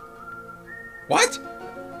those. What?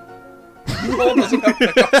 U-Haul doesn't have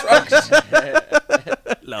pickup trucks?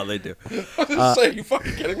 No, they do. I was saying, you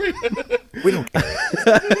fucking kidding me? We don't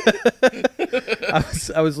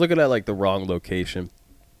I was looking at like the wrong location.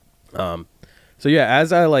 So yeah,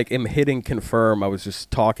 as I like am hitting confirm, I was just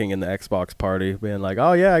talking in the Xbox party, being like,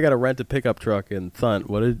 "Oh yeah, I got to rent a pickup truck." And Thunt,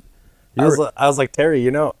 what did? I was like, Terry, you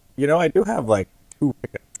know, I do have like 2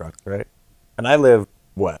 pickup trucks, right? And I live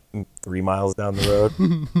 3 miles down the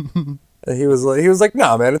road. And he was like,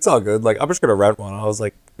 "Nah, man, it's all good. Like, I'm just gonna rent one." I was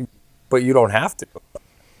like, "But you don't have to."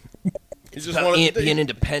 He just wanted being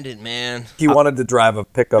independent, man. He wanted to drive a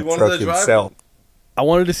pickup truck himself. I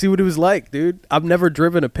wanted to see what it was like, dude. I've never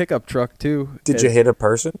driven a pickup truck, too. Did you hit a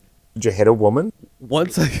person? Did you hit a woman?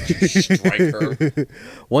 Once I strike her.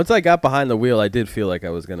 Once I got behind the wheel, I did feel like I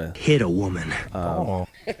was gonna hit a woman.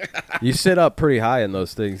 You sit up pretty high in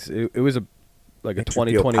those things. It was like a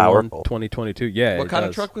 2021, powerful. 2022. Yeah. What kind of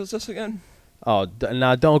does. truck was this again? Oh,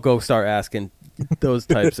 now don't go start asking those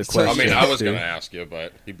types of questions. I mean, I was dude. going to ask you,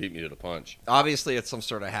 but he beat me to the punch. Obviously, it's some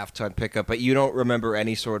sort of half-ton pickup, but you don't remember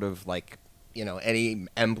any sort of, like, any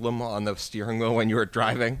emblem on the steering wheel when you were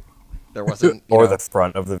driving? There wasn't or the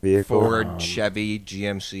front of the vehicle. Ford, Chevy,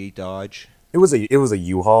 GMC, Dodge. It was a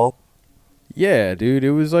U-Haul. Yeah, dude,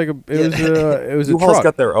 it was like it was a U-Haul's truck.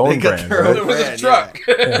 got their own brand. Right? It was a truck.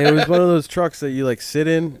 It was one of those trucks that you like sit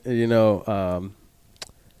in. You know,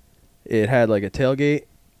 it had like a tailgate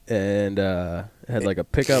and it had like a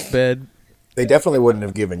pickup bed. They definitely wouldn't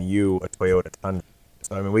have given you a Toyota Tundra.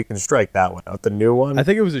 So I mean, we can strike that one out. The new one. I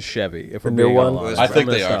think it was a Chevy. If The we're new being one? honest. I think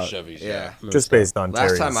I'm they gonna are stop. Chevys. Yeah. just based on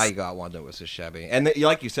Last Terry's. time I got one, that was a Chevy. And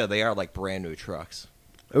like you said, they are like brand new trucks.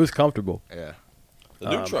 It was comfortable. Yeah. The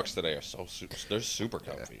new trucks today are they're super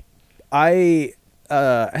comfy. I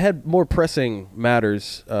had more pressing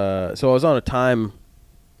matters, so I was on a time,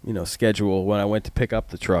 schedule when I went to pick up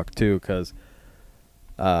the truck too, because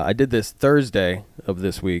I did this Thursday of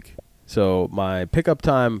this week. So my pickup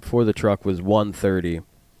time for the truck was 1:30,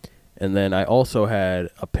 and then I also had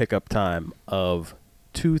a pickup time of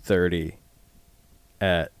 2:30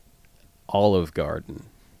 at Olive Garden.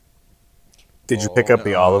 Did you pick up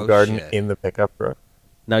the Olive Garden shit. in the pickup truck?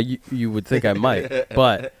 Now, you would think I might,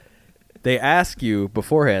 but they ask you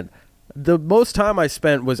beforehand. The most time I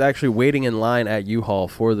spent was actually waiting in line at U-Haul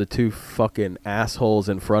for the two fucking assholes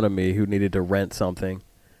in front of me who needed to rent something,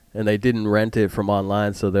 and they didn't rent it from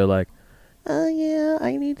online, so they're like, "Oh, yeah,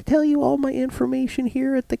 I need to tell you all my information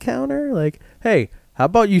here at the counter." Like, hey, how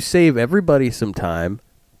about you save everybody some time,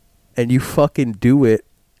 and you fucking do it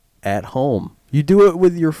at home. You do it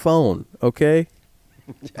with your phone, okay?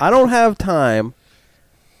 I don't have time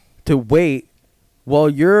to wait while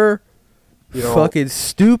your fucking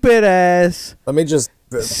stupid ass Let me just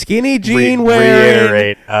skinny jean wearing,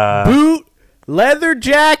 reiterate. boot, leather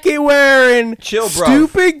jacket wearing, Chill, bro.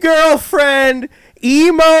 stupid girlfriend,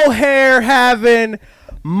 emo hair having,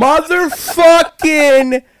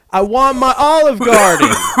 motherfucking, I want my Olive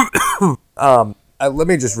Garden. Let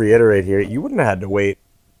me just reiterate here. You wouldn't have had to wait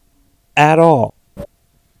at all.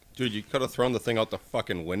 Dude, you could have thrown the thing out the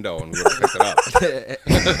fucking window and we would have picked it up.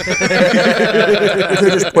 You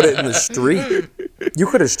could just put it in the street. You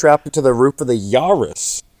could have strapped it to the roof of the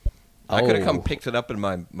Yaris. I could have come picked it up in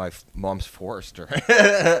my mom's Forester.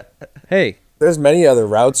 Hey, There's many other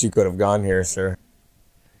routes you could have gone here, sir.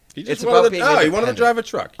 He just It's wanted about to, being he wanted to independent. drive a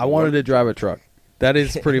truck. I wanted to drive a truck. That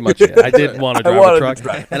is pretty much it. I did want to drive a wanted to truck,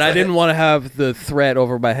 drive and I didn't want to have the threat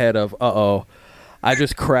over my head of, uh-oh, I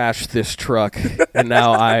just crashed this truck, and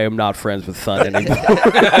now I am not friends with Thun anymore.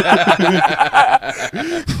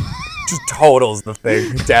 Just totals the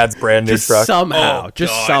thing. Dad's brand new Just truck. somehow,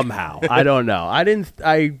 somehow. I don't know. I didn't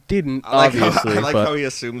obviously. I like but how he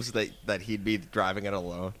assumes that he'd be driving it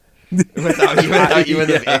alone. without you in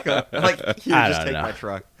the vehicle. Like, he would I just don't take know. my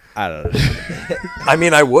truck. I don't know. I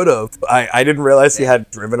mean, I would have. I didn't realize he had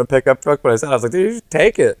driven a pickup truck, but I was like, dude, you should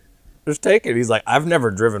take it. Just take it. He's like, I've never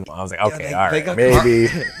driven one. I was like, okay, all right, maybe.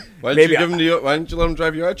 Why maybe didn't you let him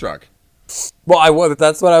drive your truck? Well, I would.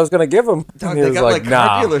 That's what I was gonna give him. Dog, And he they was got like car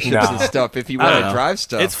nah, dealerships nah. and stuff if you I don't want to know. drive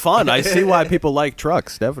stuff. It's fun. I see why people like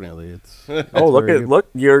trucks. Definitely, it's. Oh, look,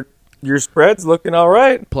 your spread's looking all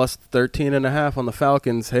right. Plus 13.5 on the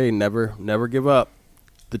Falcons. Hey, never give up.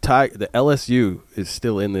 The LSU is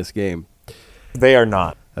still in this game. They are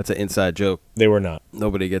not. That's an inside joke. They were not.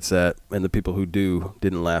 Nobody gets that, and the people who do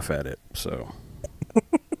didn't laugh at it. So,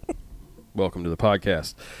 welcome to the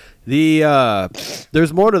podcast.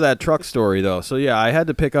 There's more to that truck story though. So yeah, I had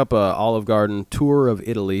to pick up a Olive Garden tour of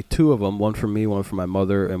Italy, 2 of them, one for me, one for my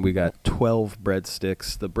mother, and we got 12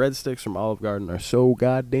 breadsticks. The breadsticks from Olive Garden are so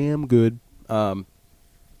goddamn good.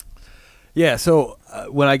 Yeah, so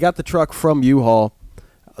when I got the truck from U-Haul,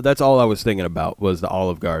 that's all I was thinking about was the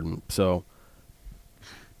Olive Garden. So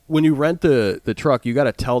when you rent the truck, you got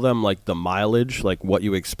to tell them like the mileage, like what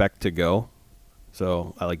you expect to go.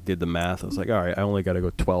 So I like did the math. I was like, all right, I only got to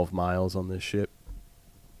go 12 miles on this shit.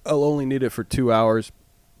 I'll only need it for 2 hours.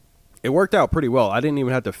 It worked out pretty well. I didn't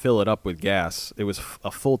even have to fill it up with gas. It was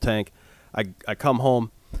a full tank. I come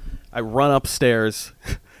home. I run upstairs.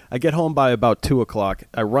 I get home by about 2 o'clock.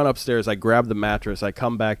 I run upstairs. I grab the mattress. I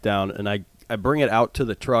come back down, and I bring it out to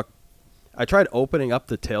the truck. I tried opening up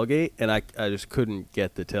the tailgate, and I just couldn't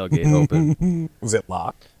get the tailgate open. Was it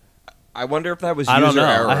locked? I wonder if that was I don't user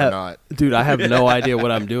know. error I have, or not. Dude, I have no idea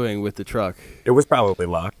what I'm doing with the truck. It was probably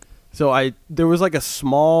locked. So there was like a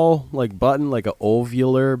small like button, like an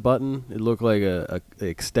ovular button. It looked like a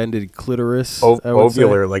extended clitoris. I would say.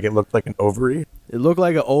 Ovular, like it looked like an ovary. It looked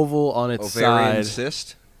like an oval on its Ovarian side.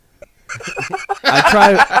 cyst? I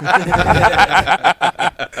tried.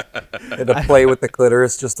 Had to play with the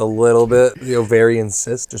clitoris just a little bit. The ovarian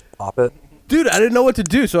cyst, just pop it. Dude, I didn't know what to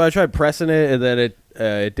do, so I tried pressing it, and then it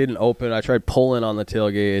didn't open. I tried pulling on the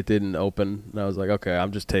tailgate, it didn't open. And I was like, okay,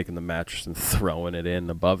 I'm just taking the mattress and throwing it in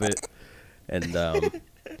above it. And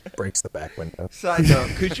breaks the back window. Side note: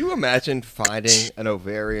 could you imagine finding an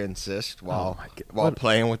ovarian cyst while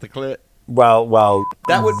playing with the clit? While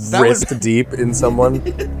that would wrist deep in someone.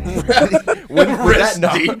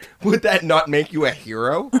 would that not make you a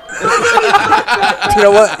hero? You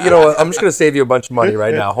know what? I'm just gonna save you a bunch of money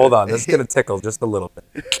right now. Hold on, this is gonna tickle just a little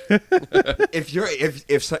bit. If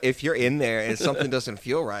you're in there and something doesn't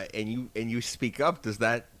feel right and you speak up, does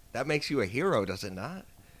that makes you a hero? Does it not?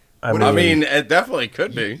 I mean, it definitely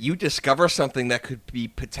could be. You discover something that could be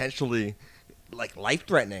potentially like life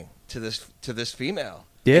threatening to this female.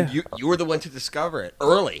 Yeah, and you were the one to discover it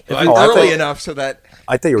early, early enough so that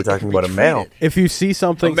I thought you were talking about a male. If you see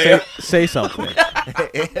something, say something.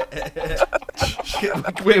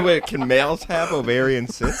 Wait, can males have ovarian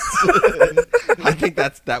cysts? I think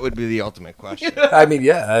that would be the ultimate question. I mean,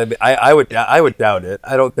 yeah, I would doubt it.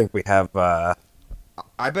 I don't think we have. I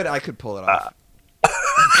bet I could pull it off.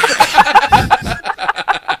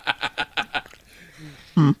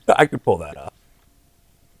 I could pull that off.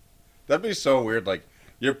 That'd be so weird. Like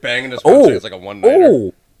you're banging this person, it's like a one-nighter.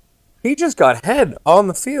 Oh, he just got head on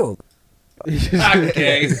the field.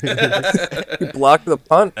 Okay. He blocked the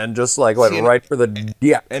punt and just went right for the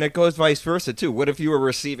And it goes vice versa too. What if you were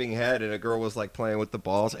receiving head and a girl was playing with the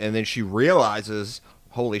balls and then she realizes,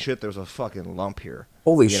 holy shit, there's a fucking lump here.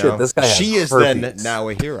 Holy shit, this guy has She is herpes. then now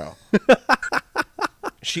a hero.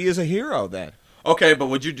 She is a hero then. Okay, but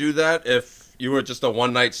would you do that if you were just a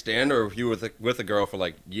one-night stand, or if you were with a girl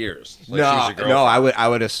for years? She's your girlfriend? No. I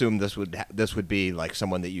would assume this would be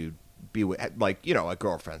someone that you'd be with, a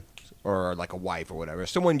girlfriend or a wife or whatever,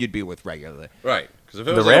 someone you'd be with regularly. Right. Because if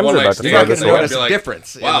it The was Rams a are one-night about to stand, throw I'd this be away. Notice a like,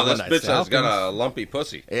 difference in wow, the this one-night bitch has stand. got a lumpy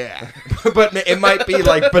pussy. Yeah, but it might be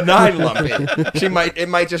benign lumpy. It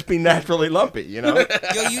might just be naturally lumpy. Yo,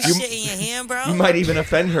 you shit in your hand, bro? You might even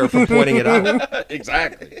offend her for pointing it out.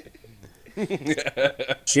 Exactly.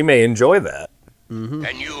 She may enjoy that.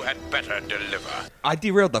 And you had better deliver. I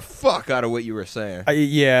derailed the fuck out of what you were saying.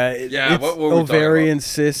 Yeah. What were we talking ovarian about?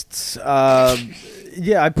 cysts.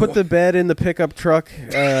 Yeah, I put the bed in the pickup truck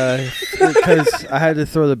because I had to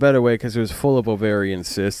throw the bed away because it was full of ovarian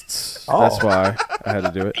cysts. Oh. That's why I had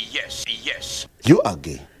to do it. Yes. You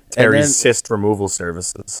ugly. Terry's cyst removal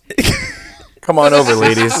services. Come on over,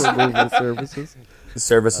 ladies. Removal services. The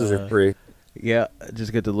services are free. Yeah, I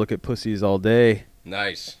just get to look at pussies all day.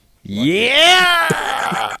 Nice.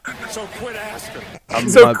 Yeah. So quit asking.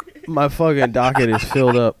 My fucking docket is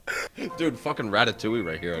filled up. Dude, fucking Ratatouille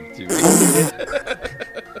right here on TV.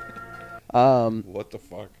 What the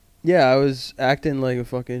fuck? Yeah, I was acting like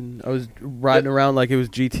I was riding around like it was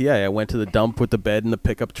GTA. I went to the dump with the bed in the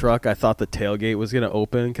pickup truck. I thought the tailgate was going to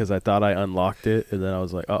open because I thought I unlocked it. And then I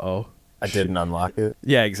was like, uh-oh. I didn't unlock it.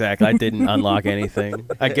 Yeah, exactly. I didn't unlock anything.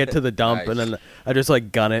 I get to the dump and then I just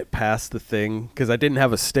gun it past the thing because I didn't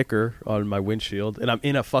have a sticker on my windshield, and I'm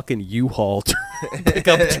in a fucking U-Haul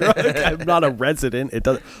pickup truck. I'm not a resident. It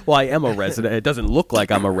doesn't. Well, I am a resident. It doesn't look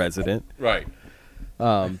like I'm a resident. Right.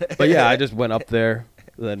 But yeah, I just went up there,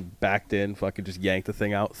 then backed in, fucking just yanked the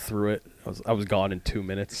thing out, threw it. I was gone in 2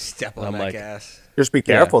 minutes. Step on that gas. Just be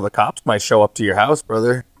careful. The cops might show up to your house,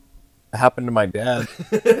 brother. It happened to my dad.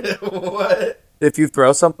 What? If you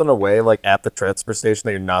throw something away at the transfer station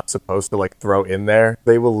that you're not supposed to throw in there,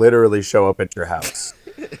 they will literally show up at your house.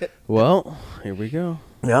 Well, here we go.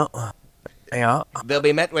 Yeah. They'll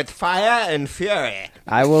be met with fire and fury.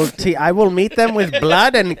 I will meet them with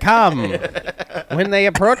blood and cum. When they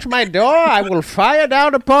approach my door, I will fire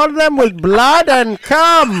down upon them with blood and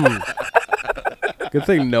cum. Good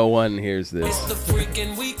thing no one hears this.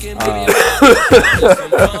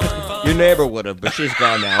 Your neighbor would have, but she's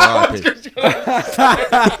gone now.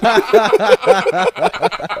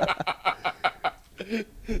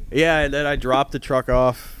 Yeah, and then I dropped the truck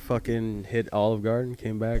off, fucking hit Olive Garden,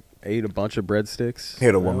 came back, ate a bunch of breadsticks.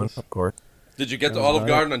 Hit a woman, of course. Did you get to Olive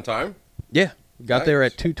Garden on time? Yeah, got there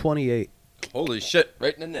at 2:28. Holy shit,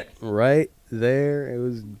 right in the nick. Right there, it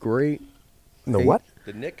was great. In the what?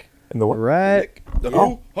 The nick? In the what? Right. The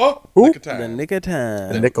who? Huh? Who? Nick of time. The nick of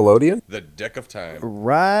time. The Nickelodeon? The dick of time.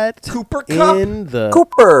 Right Cooper Cup. in the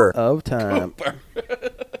Cooper of time.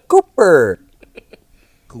 Cooper.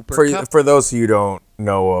 Cooper Cup. For those of you who don't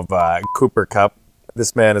know of Cooper Cup,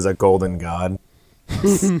 this man is a golden god.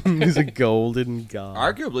 He's a golden god.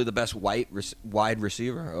 Arguably the best wide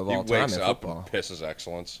receiver of all He time wakes in up football. and pisses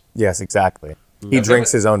excellence. Yes, exactly. He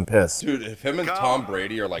drinks his own piss. Dude, if him and Tom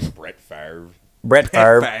Brady are like Brett Favre. Brett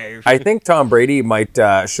Favre. I think Tom Brady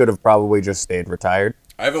should have probably just stayed retired.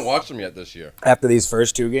 I haven't watched him yet this year. After these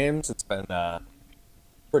first two games, it's been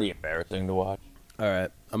pretty embarrassing to watch. All right,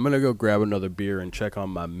 I'm gonna go grab another beer and check on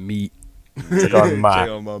my meat. Check on Check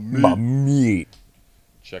on my meat. my meat.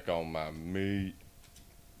 Check on my meat.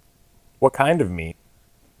 What kind of meat?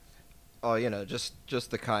 Oh,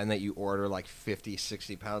 just the kind that you order like 50,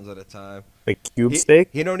 60 pounds at a time. Like cube steak?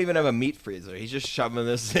 He don't even have a meat freezer. He's just shoving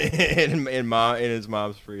this in his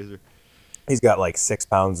mom's freezer. He's got like 6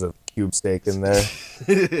 pounds of cube steak in there.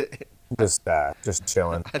 just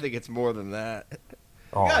chilling. I think it's more than that.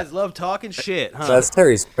 Oh. You guys love talking shit, huh? That's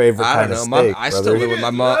Terry's favorite I kind don't of know. steak, I brother. still live with my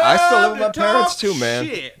mom. I still live with my Love to parents talk too, man.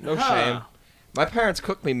 shit, No huh? shame. My parents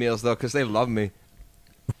cook me meals though because they love me.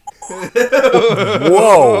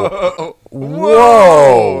 Whoa!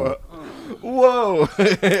 Whoa! Whoa!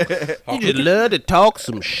 You just love to talk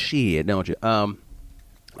some shit, don't you?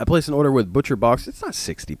 I placed an order with Butcher Box. It's not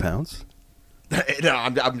 60 pounds. No,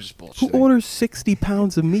 I'm just Who bullshitting. orders 60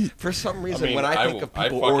 pounds of meat? For some reason, mean, when I think of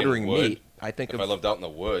people fucking ordering would. meat, I think if of I lived out in the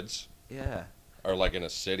woods yeah. or like in a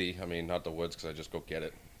city. I mean, not the woods because I just go get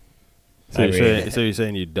it. So, I you're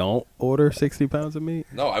saying you don't order 60 pounds of meat?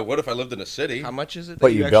 No, I would if I lived in a city. How much is it? But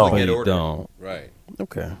That you actually don't. Get You ordered? don't. Right.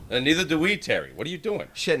 Okay. And neither do we, Terry. What are you doing?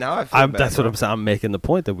 Shit, now I feel bad. That's what bro. I'm saying. I'm making the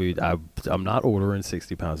point that I'm not ordering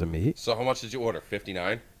 60 pounds of meat. So how much did you order?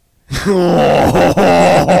 59? Be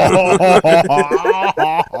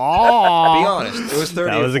honest, it was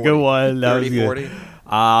 30. That was a 40. good one. That 30, was good.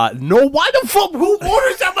 40. No, why the fuck? Who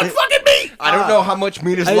orders that much fucking meat? I don't know how much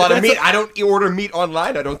meat is a lot of that's meat. I don't order meat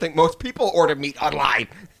online. I don't think most people order meat online.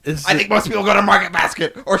 It's- I think most people go to Market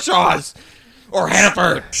Basket or Shaw's or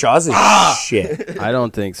Hannaford. Shaw's is shit. I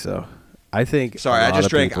don't think so. I think. Sorry, a I lot just of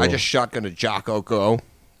drank. people- I just shotgunned a Jocko Go.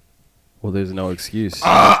 Well, there's no excuse.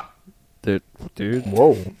 Dude.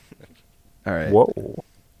 Whoa. All right. Whoa.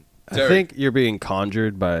 I Terry. think you're being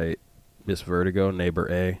conjured by Miss Vertigo, neighbor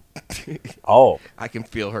A. Oh. I can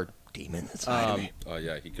feel her demon inside of me. Oh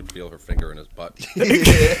yeah, he could feel her finger in his butt.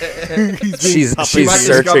 She's She might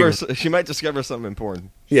searching. discover. She might discover something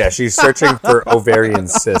important. Yeah, she's searching for ovarian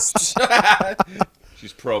cysts.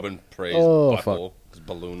 She's probing Prey's Oh, butthole. His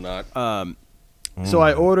balloon knot. So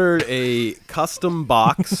I ordered a custom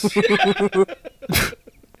box.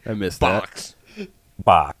 I missed Box.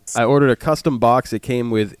 Box. that. I ordered a custom box. It came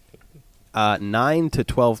with 9 to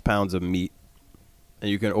 12 pounds of meat. And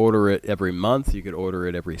you can order it every month. You could order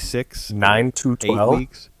it every 6, 9 to 8 12.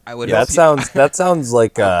 weeks. I would. Yeah, that sounds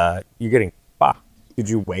like you're getting fucked. Did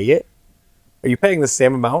you weigh it? Are you paying the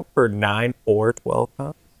same amount for 9 or 12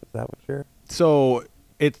 pounds? Is that what you're? So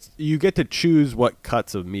you get to choose what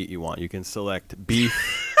cuts of meat you want. You can select beef.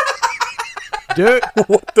 Dude,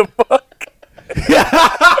 What the fuck?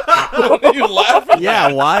 What are you laughing yeah,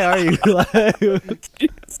 why are you laughing?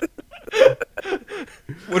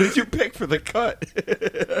 What did you pick for the cut?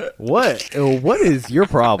 What? What is your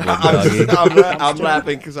problem, I'm, doggy? I'm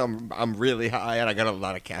laughing because I'm really high and I got a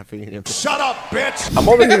lot of caffeine. Shut up, bitch! I'm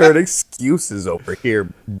over here at excuses over here,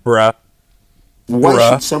 bruh. Why Bruh.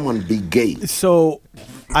 should someone be gay? So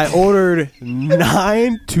I ordered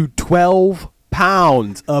 9 to 12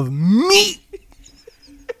 pounds of meat.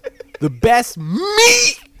 The best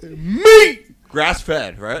meat. Grass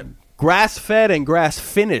fed, right? Grass fed and grass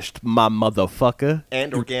finished, my motherfucker.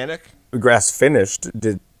 And organic. Grass finished.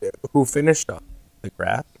 Who finished up the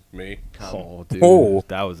grass? Me? Oh, dude. Oh.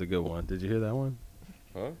 That was a good one. Did you hear that one?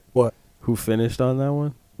 Huh? What? Who finished on that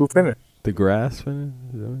one? Who finished? The grass finished?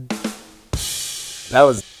 Is that That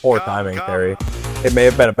was poor timing, Terry. It may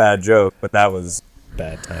have been a bad joke, but that was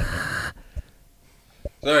bad timing.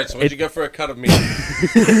 All right, so what'd you get for a cut of meat?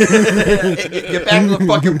 Get back to the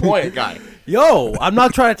fucking point, guy. Yo, I'm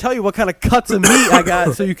not trying to tell you what kind of cuts of meat I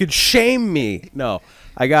got so you could shame me. No,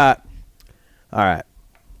 I got. All right.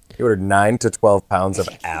 You ordered 9 to 12 pounds of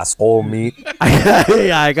asshole meat.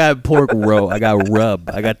 I got pork roe. I got rub.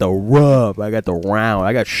 I got the rub. I got the round.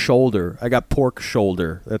 I got shoulder. I got pork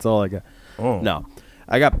shoulder. That's all I got. Oh. No,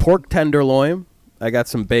 I got pork tenderloin. I got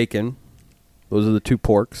some bacon. Those are the 2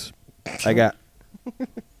 porks. I got.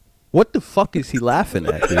 What the fuck is he laughing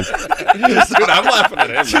at, dude? Dude, I'm laughing at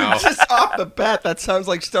him now. Just off the bat, that sounds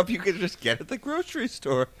like stuff you could just get at the grocery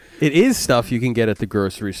store. It is stuff you can get at the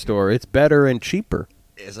grocery store. It's better and cheaper.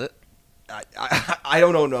 Is it? I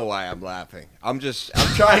don't know why I'm laughing. I'm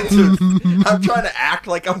trying to act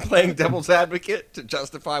like I'm playing devil's advocate to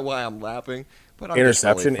justify why I'm laughing. But I'm just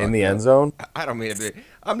Interception really in the fucked end up. zone. I don't mean to be.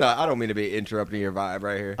 I don't mean to be interrupting your vibe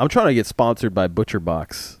right here. I'm trying to get sponsored by Butcher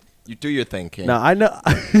Box. You do your thing, King. Now I know.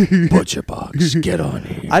 Butcher Box, get on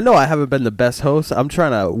here. I know I haven't been the best host. I'm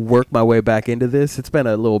trying to work my way back into this. It's been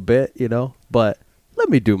a little bit, but let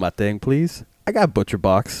me do my thing, please. I got Butcher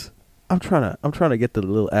Box. I'm trying to get the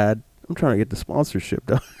little ad. I'm trying to get the sponsorship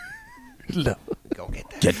done. No. Go get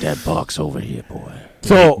that. Get that box over here, boy.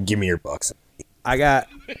 So Give me your bucks. I got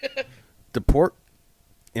the pork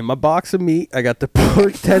in my box of meat. I got the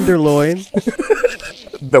pork tenderloin.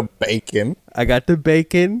 The bacon. I got the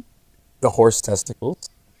bacon. The horse testicles.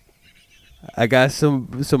 I got some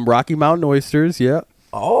Rocky Mountain oysters. Yeah.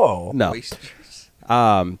 Oh. No. Oysters.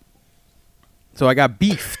 So I got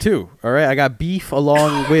beef too. All right, I got beef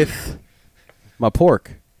along with my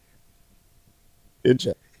pork. Did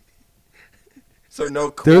you? So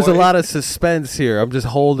no. There's a koi? lot of suspense here. I'm just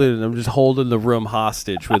holding the room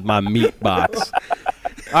hostage with my meat box.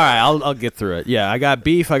 All right, I'll get through it. Yeah, I got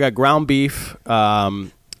beef. I got ground beef. I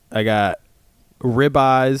got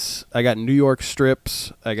ribeyes. I got New York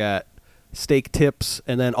strips. I got steak tips,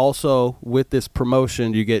 and then also with this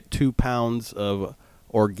promotion, you get 2 pounds of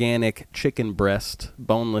organic chicken breast,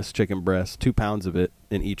 boneless chicken breast, 2 pounds of it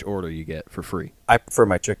in each order you get for free. I prefer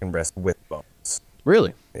my chicken breast with bones.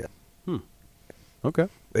 Really? Yeah. Okay.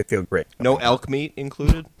 They feel great. No elk meat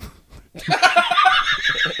included.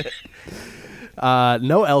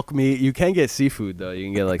 No elk meat. You can get seafood though. You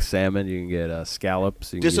can get like salmon. You can get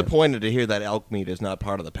scallops. You can Disappointed to hear that elk meat is not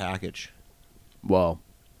part of the package. Well,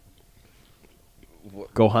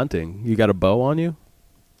 go hunting. You got a bow on you?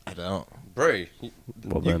 I don't. Bray,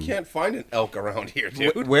 Well, you then- can't find an elk around here,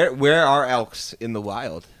 dude. Where are elks in the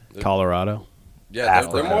wild? Colorado, Yeah,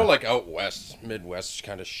 they're more like out west, Midwest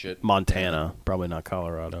kind of shit. Montana, probably not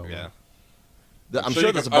Colorado. Yeah. I'm I'm sure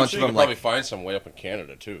sure there's a I'm bunch sure of you them could probably like. find some way up in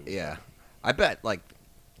Canada too. Yeah, I bet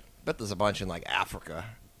there's a bunch in like Africa.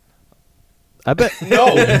 I bet.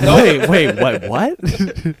 No. Wait, what?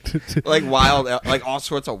 Like wild, like all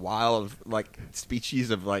sorts of wild like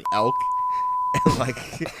species of like elk and like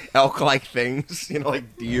elk-like things, you know,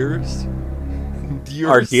 like deers.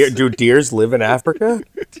 Do deers live in Africa?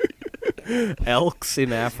 Elks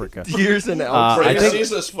in Africa. Deers and elks. Bray I think- sees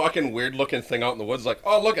this fucking weird looking thing out in the woods, like,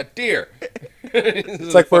 oh look, a deer.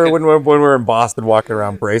 It's like when we're in Boston walking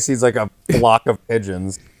around Brace, he's like a flock of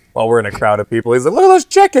pigeons while we're in a crowd of people. He's like, look at those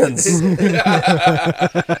chickens.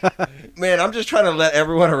 Man, I'm just trying to let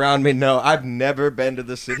everyone around me know I've never been to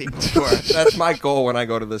the city before. That's my goal when I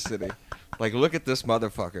go to the city. Like, look at this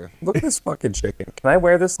motherfucker. Look at this fucking chicken. Can I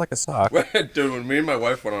wear this like a sock? Dude, when me and my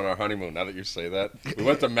wife went on our honeymoon, now that you say that, we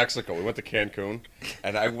went to Mexico. We went to Cancun,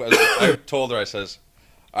 and I told her, I says,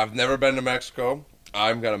 I've never been to Mexico.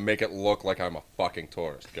 I'm gonna make it look like I'm a fucking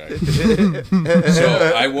tourist, okay?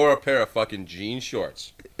 So I wore a pair of fucking jean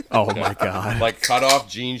shorts. Oh my god. Like cut off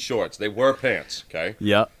jean shorts. They were pants, okay?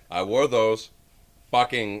 Yep. I wore those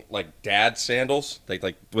fucking like dad sandals,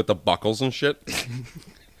 like with the buckles and shit.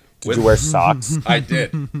 Did you wear socks? I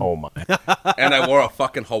did. Oh my. And I wore a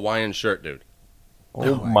fucking Hawaiian shirt, dude.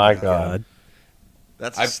 Oh my god.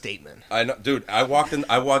 That's a statement. I know, dude. I walked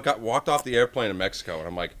off the airplane in Mexico, and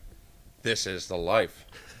I'm like, this is the life.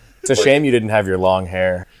 It's a shame you didn't have your long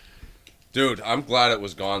hair. Dude, I'm glad it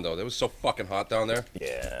was gone though. It was so fucking hot down there.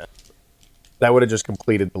 Yeah. That would have just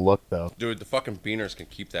completed the look, though. Dude, the fucking beaners can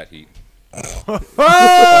keep that heat.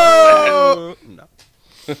 Oh! No.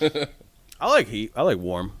 I like heat. I like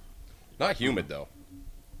warm. Not humid though.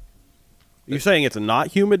 You're saying it's not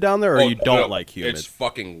humid down there, or you don't like humid? It's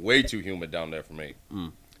fucking way too humid down there for me.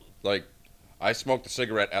 Like, I smoked a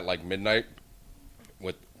cigarette at like midnight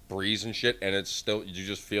with breeze and shit, and it's still, you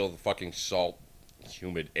just feel the fucking salt,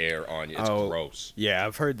 humid air on you. It's gross. Yeah,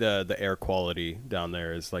 I've heard the air quality down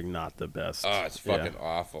there is like not the best. Oh, it's fucking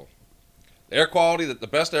awful. The air quality, the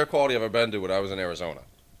best air quality I've ever been to when I was in Arizona.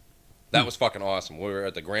 That was fucking awesome. We were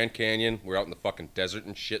at the Grand Canyon. We were out in the fucking desert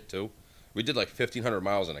and shit, too. We did like 1,500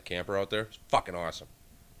 miles in a camper out there. It was fucking awesome.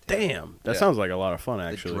 Damn, that sounds like a lot of fun,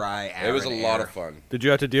 actually. Dry, it was a lot of fun. Did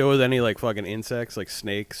you have to deal with any like fucking insects, like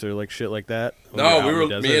snakes or like shit like that? No,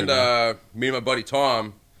 me and my buddy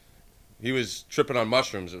Tom. He was tripping on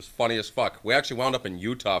mushrooms. It was funny as fuck. We actually wound up in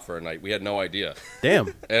Utah for a night. We had no idea.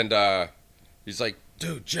 Damn. And he's like,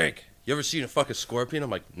 "Dude, Jake, you ever seen a fucking scorpion?" I'm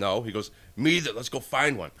like, "No." He goes, "Me either. Let's go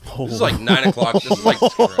find one." This is like 9 o'clock. This is like,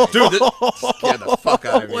 dude, this scared the fuck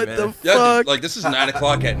out of me, what man. the yeah, fuck? dude, like this is 9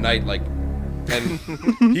 o'clock at night. Like, and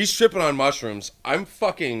he's tripping on mushrooms. I'm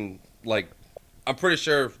fucking like, I'm pretty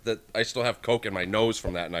sure that I still have coke in my nose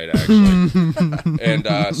from that night, actually.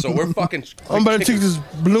 And so we're fucking. I'm about to take this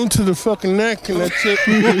balloon to the fucking neck and that's it.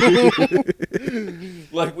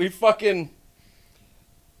 Like we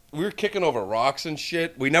were kicking over rocks and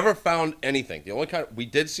shit. We never found anything. The only we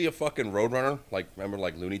did see a fucking Roadrunner. Like remember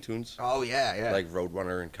like Looney Tunes? Oh yeah. Like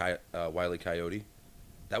Roadrunner and Wile E. Coyote.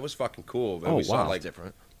 That was fucking cool. But Oh, we saw wow. like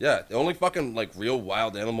different. Yeah, the only fucking like real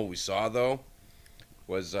wild animal we saw though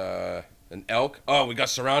was an elk. Oh, we got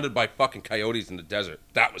surrounded by fucking coyotes in the desert.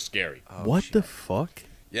 That was scary. What the fuck?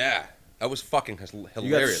 Yeah, that was fucking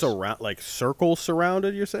hilarious. You got like circle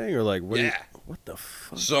surrounded. You're saying, or like what? Yeah. What the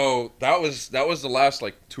fuck? So that was the last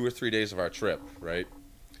like 2 or 3 days of our trip, right?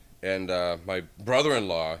 And my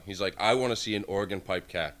brother-in-law, he's like, I want to see an Oregon pipe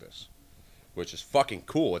cactus, which is fucking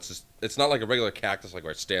cool. It's not like a regular cactus, like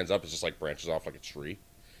where it stands up. It's just like branches off like a tree.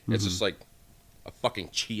 It's just like a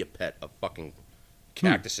fucking chia pet of fucking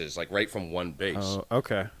cactuses, like right from one base. Oh,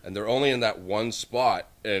 okay. And they're only in that one spot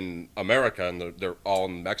in America, and they're all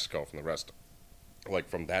in Mexico from the rest, like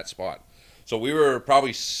from that spot. So we were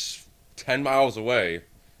probably 10 miles away,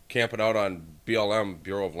 camping out on BLM,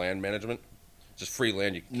 Bureau of Land Management. Just free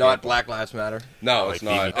land. You Not camp. Black Lives Matter. No, it's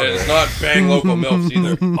not. And it's not Bang Local Milfs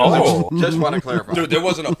either. Oh, just want to clarify. Dude, there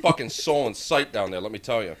wasn't a fucking soul in sight down there, let me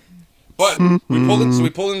tell you. But we pulled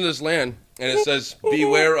into this land, and it says,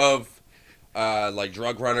 beware of like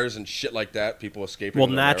drug runners and shit like that, people escaping. Well,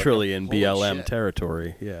 to naturally America. in BLM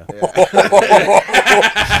territory, yeah.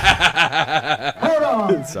 Hold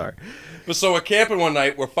on. Sorry. But so we're camping one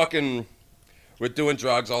night, we're doing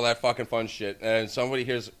drugs, all that fucking fun shit, and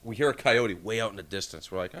we hear a coyote way out in the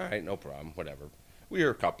distance. We're like, all right, no problem, whatever. We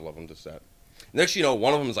hear a couple of them, just that. Next you know,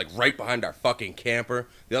 one of them is like right behind our fucking camper.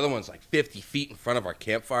 The other one's like 50 feet in front of our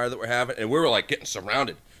campfire that we're having, and we were like getting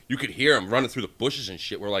surrounded. You could hear them running through the bushes and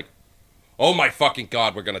shit. We're like, oh my fucking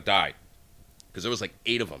God, we're gonna die. Because there was like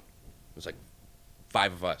 8 of them. It was like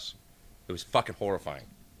 5 of us. It was fucking horrifying.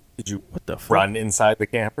 Did you What the fuck? run inside the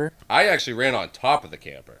camper? I actually ran on top of the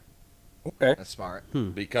camper. Okay. That's smart.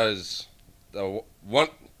 Because me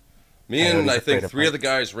and Coyotes I think afraid of 3 of the heights.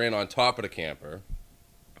 guys ran on top of the camper,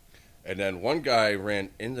 and then one guy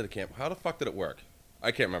ran into the camper. How the fuck did it work?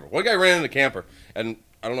 I can't remember. One guy ran into the camper, and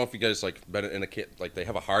I don't know if you guys like been in a kit, like they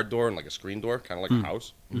have a hard door and like a screen door, kind of like a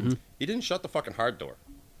house. He didn't shut the fucking hard door.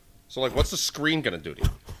 So like, what's the screen gonna do to you?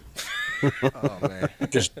 Oh man.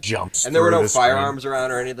 Just jumps. And there were through no the screen. firearms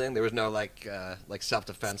around or anything. There was no like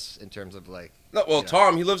self-defense in terms of like. No, well, you know.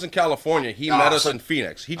 Tom, he lives in California. He Oh, met us so- in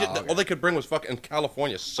Phoenix. He did Oh, okay. all they could bring was fucking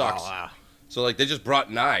California sucks. Oh, wow. So like they just brought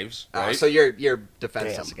knives, Oh, right? so you're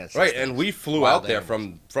defenseless against Right, these and things. we flew Wild out there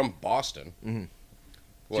animals. from Boston. Mm-hmm.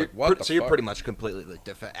 Like, what the So you're fuck? pretty much completely like,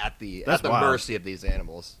 at the That's wild. mercy of these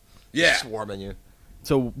animals. Yeah. Just swarming you.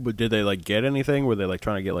 So did they like get anything? Were they like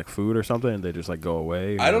trying to get like food or something, and they just like go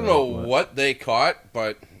away? I don't or, know like, what they caught,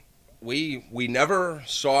 but we never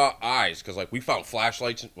saw eyes because like we found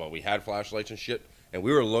flashlights. Well, we had flashlights and shit, and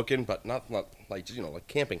we were looking, but not like like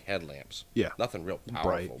camping headlamps. Yeah. Nothing real powerful.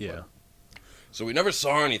 Bright, yeah. So we never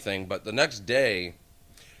saw anything, but the next day,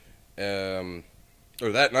 or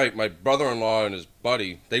that night, my brother-in-law and his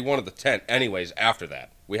buddy, they wanted the tent anyways after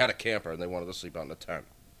that. We had a camper, and they wanted to sleep out in the tent.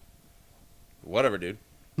 Whatever, dude.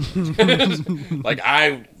 Like,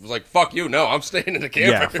 I was like, fuck you, no, I'm staying in the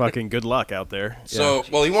camper. Yeah, fucking good luck out there. So,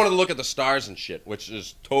 well, he wanted to look at the stars and shit, which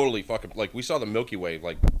is totally fucking, like, we saw the Milky Way,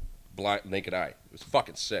 like, blind, naked eye. It was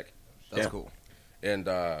fucking sick. That's cool. And,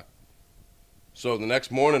 so the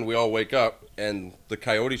next morning we all wake up, and the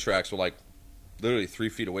coyote tracks were, like, literally 3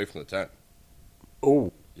 feet away from the tent.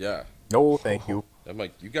 Oh. Yeah. No, thank you. I'm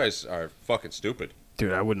like, you guys are fucking stupid.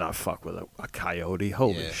 Dude, I would not fuck with a coyote.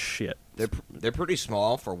 Holy Yeah. shit. They're pretty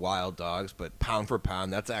small for wild dogs, but pound for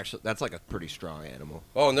pound, that's like a pretty strong animal.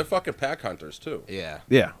 Oh, and they're fucking pack hunters, too. Yeah.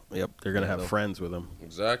 Yeah. Yep. They're gonna Yeah, have they'll- friends with them.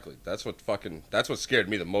 Exactly. That's what scared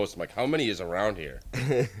me the most. I'm like, how many is around here?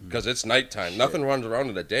 Because it's nighttime. Nothing runs around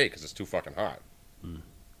in the day because it's too fucking hot.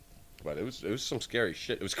 But it was some scary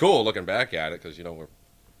shit. It was cool looking back at it because we're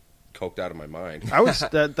coked out of my mind. I was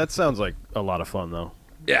that sounds like a lot of fun though.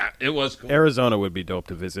 Yeah, it was cool. Arizona would be dope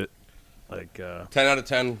to visit. Like 10 out of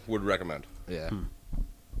 10 would recommend. Yeah.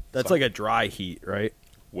 That's like a dry heat, right?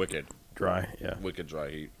 Wicked. Dry, yeah. Wicked dry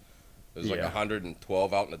heat. It was like Yeah.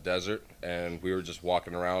 112 out in the desert, and we were just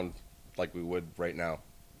walking around like we would right now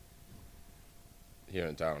here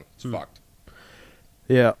in town. It's fucked.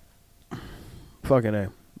 Yeah. Fucking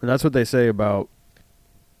A. And that's what they say about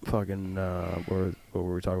fucking what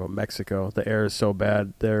were we talking about? Mexico. The air is so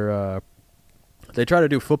bad. They try to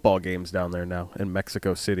do football games down there now in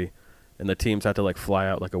Mexico City, and the teams have to like fly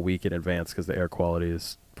out like a week in advance because the air quality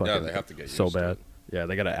is fucking they have to get so used to bad. it. Yeah,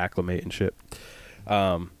 they got to acclimate and shit.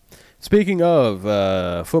 Speaking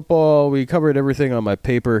of football, we covered everything on my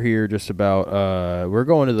paper here. Just about we're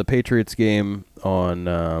going to the Patriots game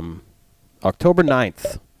on October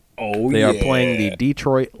 9th. Oh, They are playing the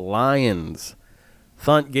Detroit Lions.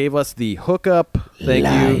 Thunt gave us the hookup.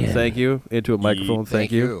 Thank you. Into a microphone.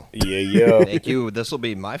 Thank you. Yeah. Thank you. This will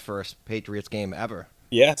be my first Patriots game ever.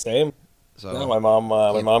 Yeah, same. So No, my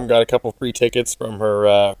mom got a couple free tickets from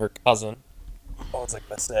her cousin. What was I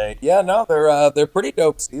gonna say? Yeah, no, they're pretty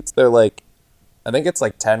dope seats. They're like I think it's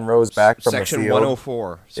like 10 rows back from Section the field.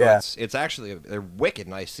 104. So Yeah. it's actually they're wicked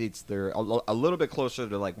nice seats. They're a little bit closer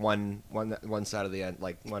to like one side of the end,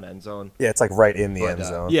 like one end zone. Yeah, it's like right in the But, end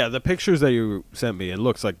zone. Yeah, the pictures that you sent me, it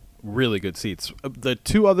looks like really good seats. The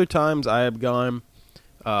two other times I have gone,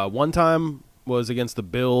 one time was against the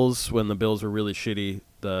Bills when the Bills were really shitty.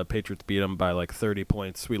 The Patriots beat them by like 30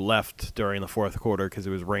 points. We left during the fourth quarter because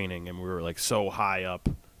it was raining and we were like so high up,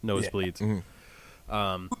 nosebleeds.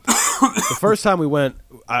 Mm-hmm. The first time we went,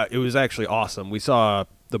 it was actually awesome. We saw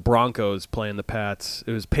the Broncos playing the Pats.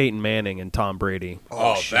 It was Peyton Manning and Tom Brady.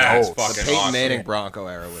 Oh, that's The fucking Peyton awesome. Manning Bronco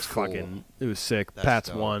era was cool. It was sick. That's Pats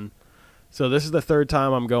dope. won. So this is the third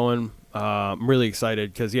time I'm going. I'm really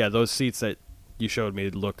excited because, yeah, those seats that you showed me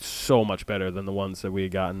looked so much better than the ones that we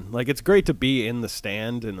had gotten. Like, it's great to be in the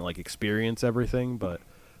stand and, like, experience everything, but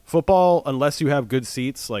football, unless you have good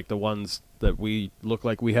seats, like the ones that we look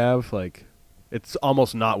like we have, like, it's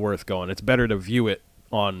almost not worth going. It's better to view it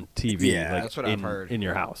on TV, Yeah, like that's what I've heard. in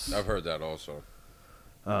your house. I've heard that also.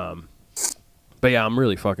 But yeah, I'm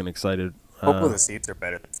really fucking excited. Hopefully the seats are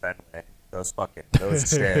better than Fenway. Those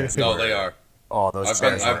chairs. No, they are. Oh, those I've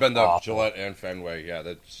chairs. been to awful. Gillette and Fenway. Yeah,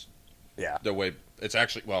 that's Yeah. the way. It's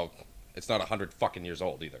actually it's not 100 fucking years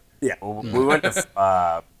old either. Yeah, well, we went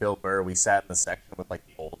to Bill Burr. We sat in the section with like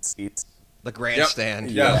the old seats. The grandstand.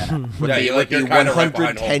 Yeah. With Yeah, the, you're with you're the kinda right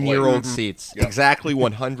behind home 110-year-old plate. seats. Yeah. Exactly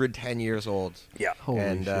 110 years old. Yeah.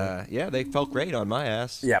 And yeah, they felt great on my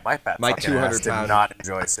ass. Yeah, my fat My fucking 200 ass did pound- not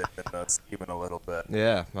enjoy sitting in those even a little bit.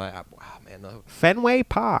 Yeah. Wow, man. Fenway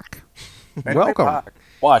Park. Fenway Welcome. Park.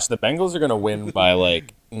 Watch, the Bengals are gonna win by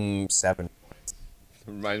like 7. It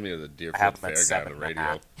reminds me of the I have Deerfield them Fair at guy on the 7.5.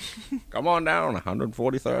 radio. Come on down,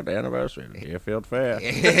 143rd anniversary of the Deerfield Fair.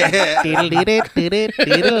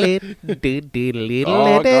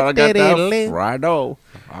 Oh, gotta get that fried dough.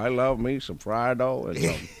 I love me some fried dough and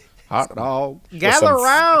some hot dog. Gather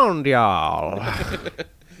round, y'all.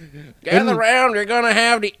 Gather round, you're gonna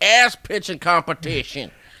have the ass pitching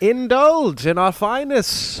competition. Indulge in our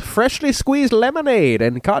finest freshly squeezed lemonade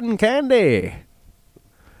and cotton candy.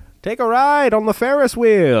 Take a ride on the Ferris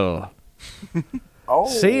wheel. Oh.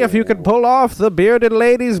 See if you can pull off the bearded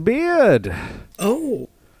lady's beard. Oh.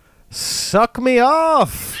 Suck me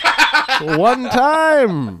off. One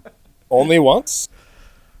time. Only once?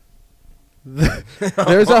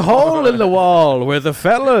 There's a hole in the wall where the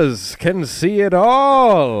fellas can see it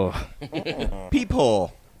all.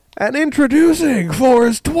 Peephole. And introducing for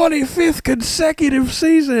his 25th consecutive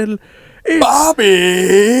season, it's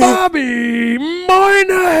Bobby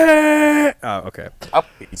Moynihan. Oh, okay. A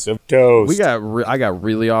piece of toast. I got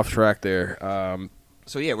really off track there.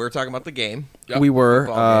 So yeah, we were talking about the game. We were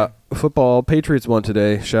Football football. Patriots won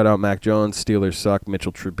today. Shout out Mac Jones. Steelers suck.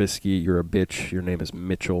 Mitchell Trubisky, you're a bitch. Your name is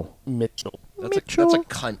Mitchell. Mitchell. That's a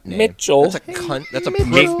cunt name. Mitchell. That's a cunt. That's a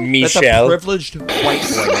Michelle. That's a privileged white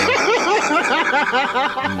boy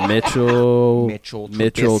name. Mitchell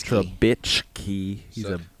Trubisky. Trubisky. He's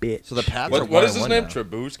a bitch. So the Pats are What is his 1-1 name? now.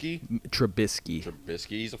 Trubisky? Trubisky. Trubisky.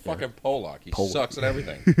 He's a fucking Polak. He Polak. sucks at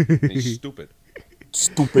everything. And he's stupid.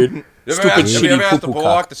 Stupid. You ever asked the poo-poo Polak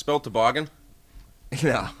cock. to spell toboggan?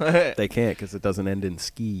 No. They can't because it doesn't end in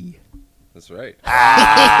ski. That's right.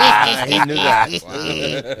 He knew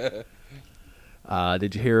that.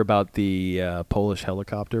 Did you hear about the Polish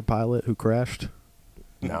helicopter pilot who crashed?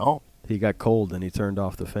 No. He got cold and he turned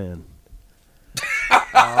off the fan.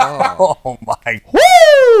 Oh my.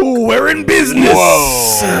 Woo! We're in business.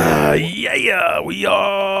 Whoa. Yeah, we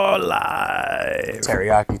are live.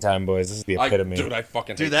 Teriyaki time, boys. This is the epitome. Dude, I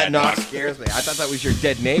fucking hate Dude, that knock. knock scares me. I thought that was your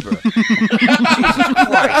dead neighbor. Jesus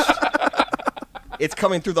Christ. It's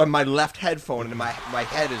coming through my left headphone and my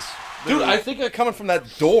head is... Dude, I think they're coming from that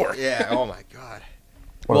door. Yeah, oh my God.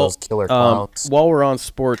 One of those killer clowns. While we're on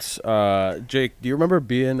sports, Jake, do you remember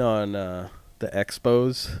being on the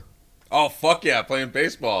Expos? Oh, fuck yeah, playing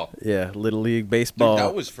baseball. Yeah, Little League Dude, baseball.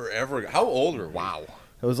 that was forever ago. How old are we? Wow.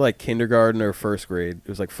 It was like kindergarten or first grade. It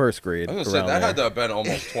was like first grade. I was going to say, around that there. had to have been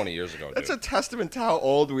almost 20 years ago, dude. That's a testament to how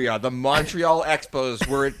old we are. The Montreal Expos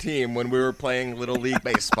were a team when we were playing Little League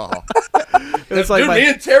baseball. It's like Dude, me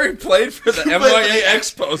and Terry played for the MIA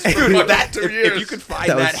Expos for Dude, fucking 2 years. if you could find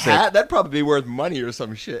That was that sick. hat, that'd probably be worth money or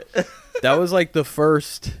some shit. That was like the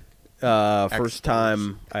first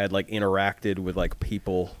time I had like interacted with like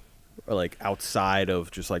people or like outside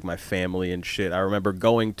of just like my family and shit. I remember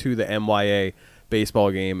going to the MYA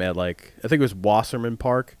baseball game at like I think it was Wasserman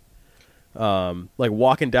Park. Like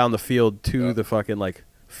walking down the field to the fucking like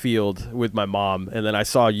field with my mom, and then I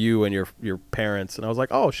saw you and your parents, and I was like,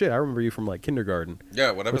 oh shit, I remember you from like kindergarten.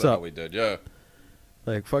 Yeah, whatever What's the hell up? we did, yeah.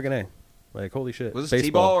 Like fucking A. Like holy shit. Was this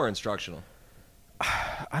T-ball or instructional?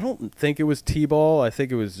 I don't think it was T-ball. I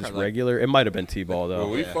think it was just regular. It might have been T-ball though.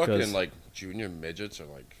 Were we fucking like junior midgets or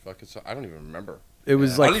like fucking? I don't even remember. It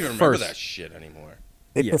was like I don't even remember that shit anymore.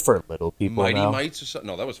 They prefer little people Mighty now. Mites or something.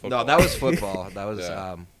 No, that was football. No, that was football. That was.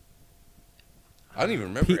 I don't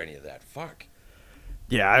even remember any of that. Fuck.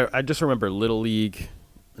 Yeah, I just remember Little League,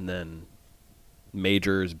 and then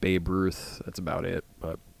majors, Babe Ruth. That's about it.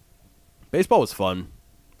 But baseball was fun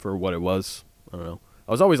for what it was. I don't know.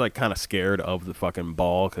 I was always like kind of scared of the fucking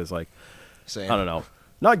ball because like Same. I don't know,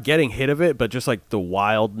 not getting hit of it, but just like the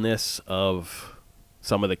wildness of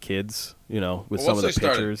some of the kids, you know, with some of the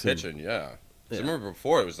pitchers. Pitching, yeah. I remember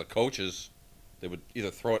before it was the coaches. They would either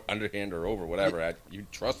throw it underhand or over, whatever. You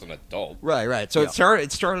trust an adult. Right. So it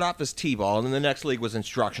started off as T-ball, and then the next league was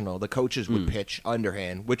instructional. The coaches would pitch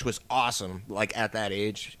underhand, which was awesome, like at that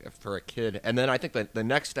age for a kid. And then I think the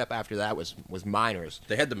next step after that was minors.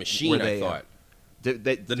 They had the machine, I thought.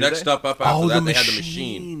 The next step up after that, they had the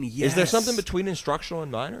machine. Yes. Is there something between instructional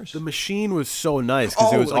and minors? The machine was so nice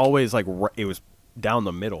because it was always like it was down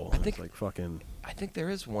the middle. I think like fucking. I think there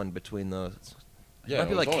is one between those. Yeah, it might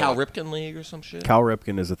be like Cal Ripken League or some shit. Cal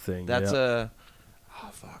Ripken is a thing. That's yeah. Oh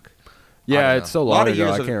fuck. Yeah, it's so long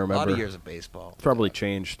ago. I can't remember. A lot of years of baseball. It's probably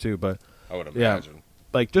changed too, but I would imagine. Yeah,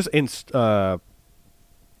 like just in the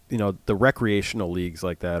recreational leagues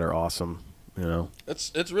like that are awesome. You know,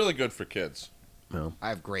 it's really good for kids. You know? I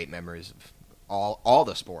have great memories of all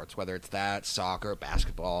the sports, whether it's that, soccer,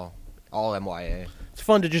 basketball, all MYA. It's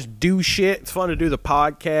fun to just do shit. It's fun to do the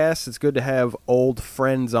podcast. It's good to have old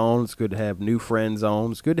friends on. It's good to have new friends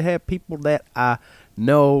on. It's good to have people that I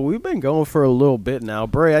know. We've been going for a little bit now.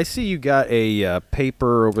 Bray, I see you got a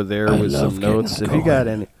paper over there with some notes. If you got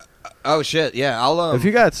any... Oh, shit. Yeah, I'll... If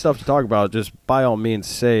you got stuff to talk about, just by all means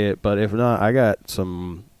say it. But if not, I got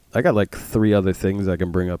like 3 other things I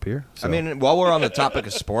can bring up here. So. I mean, while we're on the topic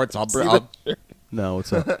of sports, I'll... No,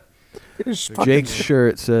 what's up? Jake's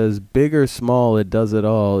shirt says, "Big or small, it does it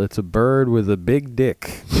all. It's a bird with a big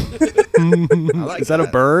dick." Is that a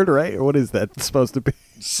bird, right? Or what is that supposed to be?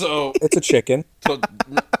 So it's a chicken. So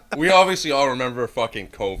we obviously all remember fucking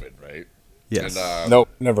COVID, right? Yes. And, nope,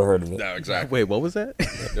 never heard of it. No, exactly. Wait, what was that?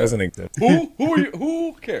 Doesn't exist. Who are you?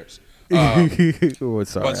 Who cares? Sorry,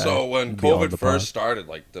 but so when COVID first started,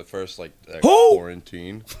 like the first Who?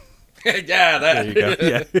 quarantine. Yeah, that. There you go.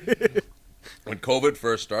 Yeah. When COVID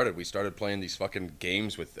first started, we started playing these fucking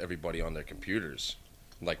games with everybody on their computers,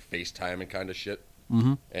 like FaceTime and kind of shit.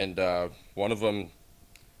 Mm-hmm. And one of them,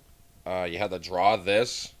 you had to draw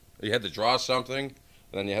this. You had to draw something, and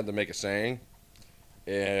then you had to make a saying.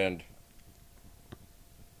 And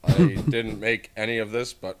I didn't make any of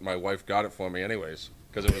this, but my wife got it for me anyways,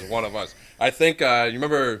 because it was one of us. I think, you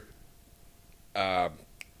remember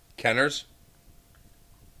Kenners?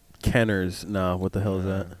 Kenners? No, what the hell is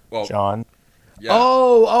that? Well, John. Yeah.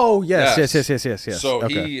 Oh, yes. So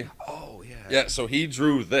okay. Yeah, so he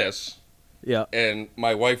drew this. Yeah. And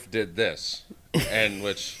my wife did this, and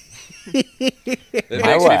which it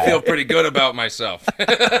makes me feel pretty good about myself.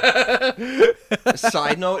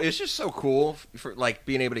 Side note, it's just so cool for like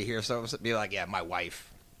being able to hear someone be like, "Yeah, my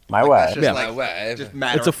wife." My wife. Just, yeah. like, My wife. Just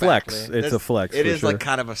It's a flex. It's a flex. It for is sure. like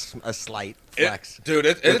kind of a slight flex.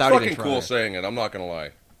 It's without even fucking cool trying. saying it. I'm not gonna lie.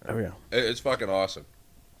 Oh yeah. It's fucking awesome.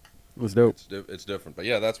 It was dope. It's different, but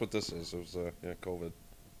yeah, that's what this is. It was COVID,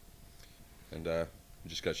 and we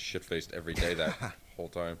just got shit faced every day that whole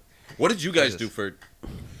time. What did you guys do for?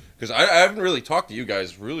 Because I haven't really talked to you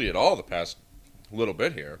guys really at all the past little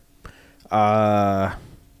bit here. Not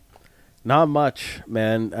much,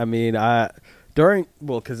 man. I mean,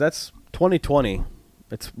 because that's 2020.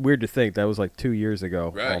 It's weird to think that was like 2 years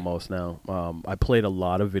ago, almost now. I played a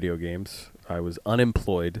lot of video games. I was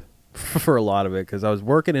unemployed for a lot of it because I was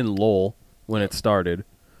working in Lowell when it started,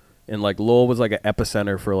 and like Lowell was like an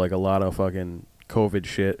epicenter for like a lot of fucking COVID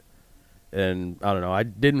shit. And I don't know, I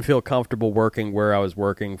didn't feel comfortable working where I was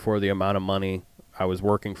working for the amount of money I was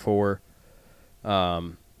working for.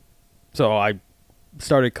 So I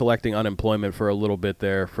started collecting unemployment for a little bit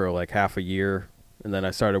there for like half a year. And then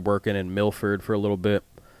I started working in Milford for a little bit.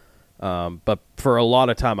 But for a lot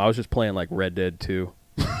of time, I was just playing like Red Dead 2.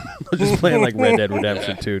 I was just playing like Red Dead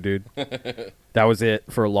Redemption 2, dude. That was it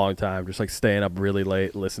for a long time. Just like staying up really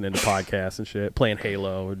late, listening to podcasts and shit, playing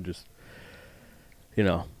Halo and just,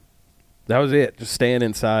 that was it. Just staying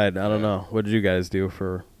inside. I don't know. What did you guys do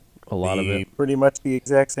for a lot of it? Pretty much the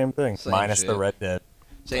exact same thing, minus shit. the Red Dead.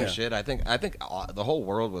 Same shit. I think the whole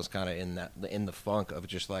world was kind of in the funk of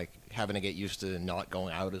just like having to get used to not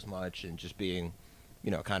going out as much and just being,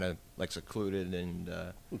 kind of like secluded and.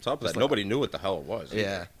 On top of that, nobody knew what the hell it was.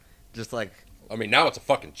 Yeah, just like I mean, now it's a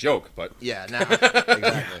fucking joke, but Yeah, now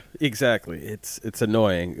exactly. Exactly. It's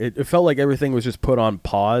annoying. It felt like everything was just put on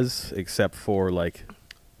pause except for like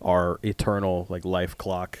our eternal like life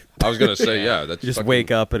clock. I was gonna say, yeah, that's You just fucking- wake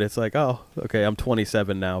up and it's like, oh, okay, I'm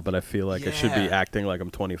 27 now, but I feel like I should be Yeah. acting like I'm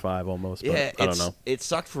 25 almost. But Yeah, I don't know. It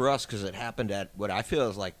sucked for us because it happened at what I feel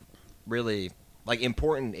is like really like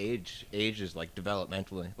important ages, like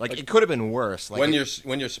developmentally. Like it could have been worse. Like when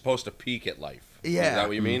you're supposed to peak at life. Yeah. Is that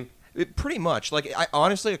what you mean? Pretty much. Like,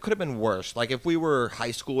 honestly, it could have been worse. Like, if we were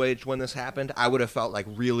high school age when this happened, I would have felt like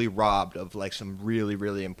really robbed of like some really,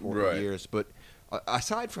 really important Right. years. But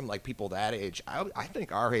aside from like people that age, I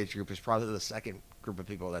think our age group is probably the second group of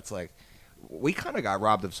people that's like, we kind of got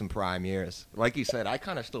robbed of some prime years. Like you said, I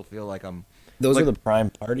kind of still feel like I'm. Those like, are the prime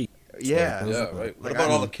party. Yeah. Yeah, right. What Like, about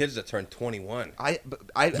I all the mean- kids that turn 21? Yeah,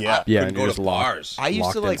 Yeah, couldn't and go you're to just locked- bars. I used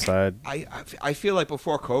locked to like. inside. I feel like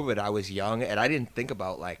before COVID, I was young and I didn't think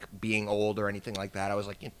about like being old or anything like that. I was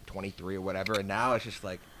like 23 or whatever, and now it's just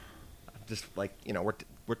like,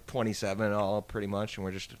 we're 27 all pretty much, and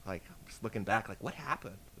we're just like just looking back, like what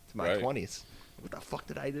happened to my Right. 20s? What the fuck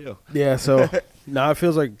did I do? Yeah, so now it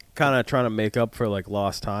feels like kind of trying to make up for like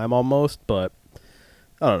lost time almost, but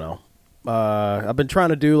I don't know. I've been trying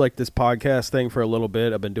to do like this podcast thing for a little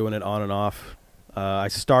bit. I've been doing it on and off. I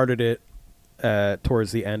started it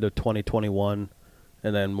towards the end of 2021,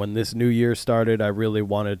 and then when this new year started, I really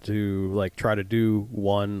wanted to like try to do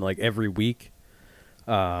one like every week.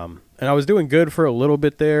 And I was doing good for a little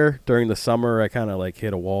bit there during the summer. I kind of like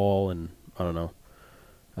hit a wall, and I don't know.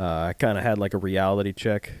 I kind of had like a reality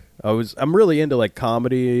check. I'm really into like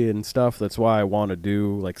comedy and stuff. That's why I want to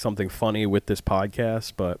do like something funny with this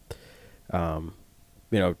podcast. But, I'm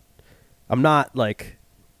not like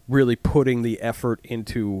really putting the effort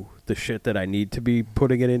into the shit that I need to be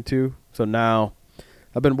putting it into. So now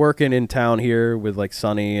I've been working in town here with like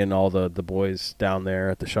Sonny and all the boys down there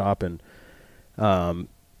at the shop. And,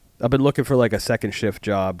 I've been looking for like a second shift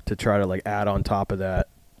job to try to like add on top of that.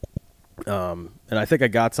 And I think I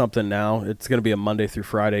got something now. It's going to be a Monday through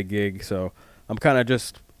Friday gig. So I'm going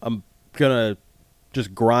to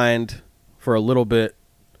just grind for a little bit,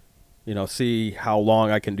 see how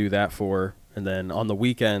long I can do that for. And then on the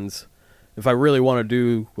weekends, if I really want to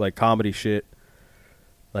do like comedy shit,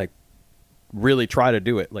 like really try to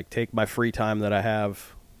do it, like take my free time that I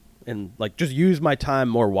have and like just use my time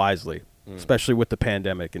more wisely, especially with the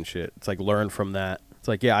pandemic and shit. It's like learn from that. It's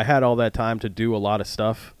like, yeah, I had all that time to do a lot of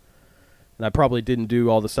stuff. And I probably didn't do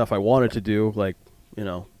all the stuff I wanted to do. Like,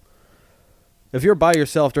 if you're by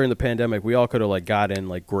yourself during the pandemic, we all could have like got in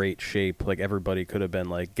like great shape. Like everybody could have been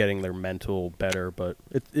like getting their mental better. But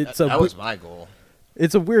That was my goal.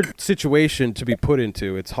 It's a weird situation to be put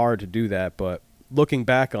into. It's hard to do that. But looking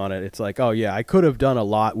back on it, it's like, oh yeah, I could have done a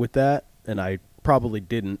lot with that, and I probably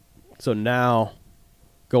didn't. So now,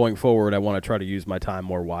 going forward, I want to try to use my time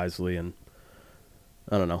more wisely. And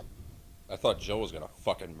I don't know. I thought Joe was gonna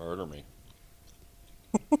fucking murder me.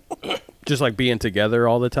 Just like being together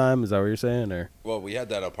all the time, is that what you're saying? Or Well, we had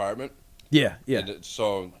that apartment. yeah.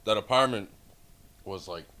 So that apartment was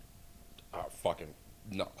like, fucking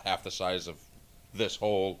half the size of this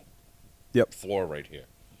whole floor right here.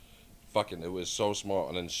 Fucking, it was so small.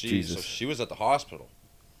 And then she was at the hospital.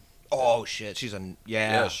 Oh shit, she's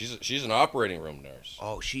Yeah, she's an operating room nurse.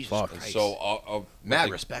 Oh, Jesus And Christ. so mad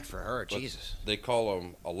respect for her. but Jesus. They call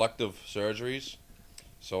them elective surgeries.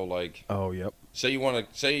 So like, oh yep. say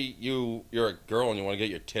you're a girl and you want to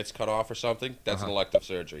get your tits cut off or something. That's an elective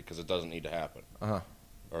surgery because it doesn't need to happen.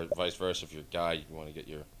 Or vice versa, if you're a guy, you want to get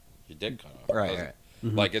your dick cut off. Right.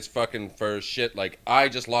 Like it's fucking for shit. Like I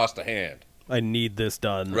just lost a hand. I need this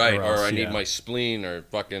done. Right, or else, I need yeah. my spleen, or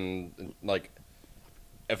fucking like,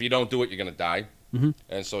 if you don't do it, you're gonna die. Mhm.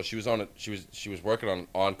 And so she was on it. She was working on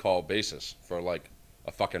on-call basis for like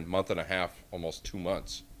a fucking month and a half, almost 2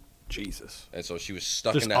 months. Jesus. And so she was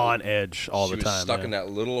stuck Just in that on edge all the She was time. stuck man. in that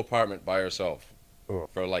little apartment by herself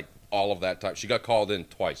for like all of that time. She got called in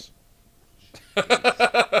twice.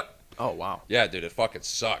 Oh wow. Yeah, dude, it fucking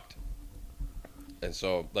sucked. And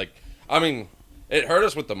so, like, I mean, it hurt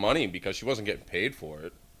us with the money because she wasn't getting paid for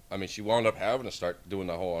it. I mean, she wound up having to start doing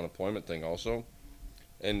the whole unemployment thing also.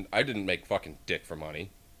 And I didn't make fucking dick for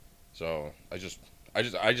money. So I just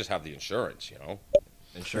have the insurance,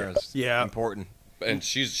 Insurance. Yeah. Important. And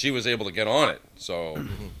she was able to get on it. So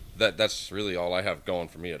that's really all I have going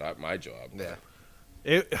for me at my job. Yeah.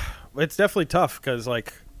 It's definitely tough because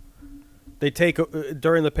like they take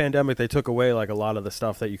during the pandemic they took away like a lot of the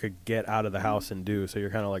stuff that you could get out of the house and do, so you're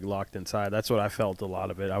kind of like locked inside. That's what I felt a lot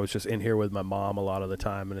of it. I was just in here with my mom a lot of the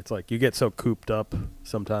time, and it's like you get so cooped up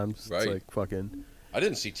sometimes. Right. It's like fucking. I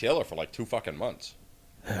didn't see Taylor for like 2 fucking months.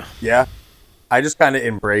 Yeah. I just kind of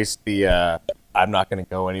embraced the I'm not going to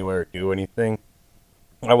go anywhere or do anything.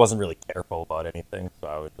 I wasn't really careful about anything, so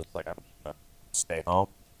I was just like, I'm going to stay home,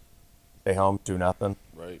 do nothing.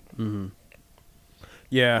 Right. Mm-hmm.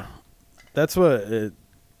 Yeah, that's what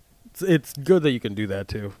it's good that you can do that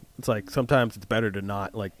too. It's like sometimes it's better to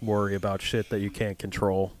not like worry about shit that you can't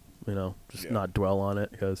control. You know, just not dwell on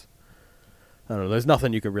it because I don't know. There's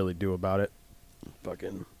nothing you can really do about it.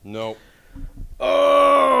 Fucking no.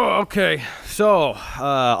 Oh, okay. So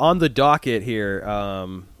on the docket here,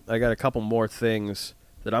 I got a couple more things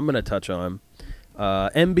that I'm going to touch on.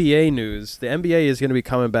 NBA news. The NBA is going to be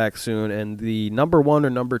coming back soon, and the number 1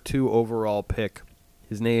 or number 2 overall pick,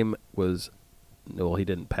 his name was, well, he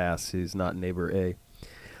didn't pass. He's not neighbor A.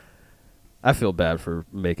 I feel bad for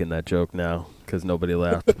making that joke now because nobody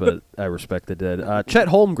laughed, but I respect the dead. Chet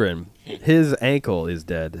Holmgren, his ankle is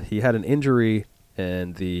dead. He had an injury,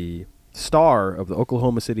 and the star of the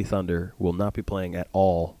Oklahoma City Thunder will not be playing at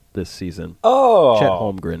all this season. Oh. Chet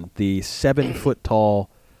Holmgren, the 7-foot-tall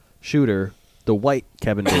shooter, the white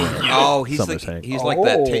Kevin Durant. Oh, he's some are like saying. he's like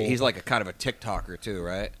that. He's like a kind of a TikToker too,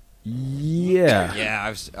 right? Yeah.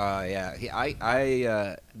 Yeah,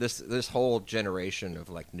 this whole generation of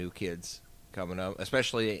like new kids coming up,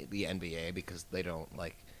 especially the NBA, because they don't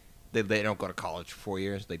like they don't go to college for 4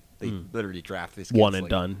 years. They literally draft these kids One and like,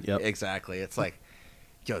 done. Yep. Exactly. It's like,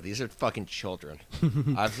 yo, these are fucking children.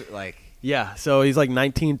 I've like. Yeah, so he's like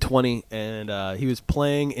 19, 20, and he was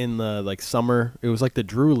playing in the like summer. It was like the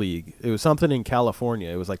Drew League. It was something in California.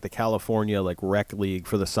 It was like the California like rec league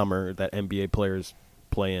for the summer that NBA players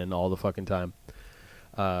play in all the fucking time.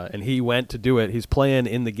 And he went to do it. He's playing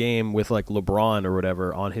in the game with like LeBron or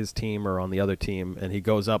whatever on his team or on the other team, and he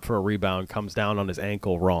goes up for a rebound, comes down on his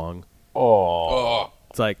ankle wrong. Oh.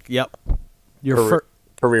 It's like, yep, your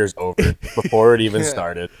career's over before it even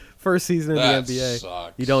started. First season in That the NBA,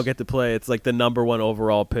 sucks. you don't get to play. It's like the number 1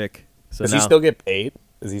 overall pick. So Does now, he still get paid?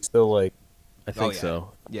 Is he still like? I think yeah.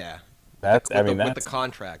 so. Yeah. That's. With I mean, with that's the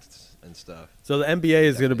contracts and stuff. So the NBA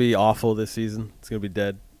is going to be awful this season. It's going to be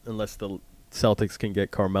dead unless the Celtics can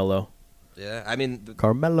get Carmelo. Yeah, I mean,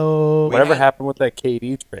 Carmelo. Whatever happened with that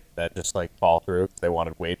KD trade that just like fall through because they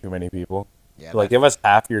wanted way too many people. Yeah, So, like give us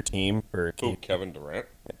half your team for Who, Kevin Durant?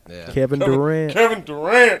 Yeah. Kevin Durant. Kevin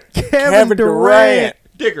Durant. Kevin Durant.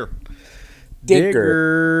 Digger.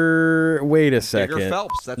 Wait a Digger second.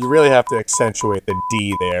 Phelps. That's You really have to accentuate the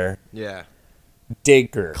D there. yeah.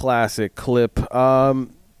 Digger. Classic clip.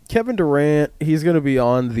 Kevin Durant, he's going to be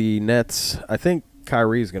on the Nets. I think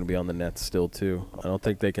Kyrie's going to be on the Nets still, too. I don't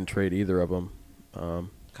think they can trade either of them.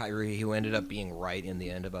 Kyrie, who ended up being right in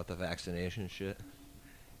the end about the vaccination shit.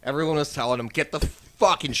 Everyone was telling him, get the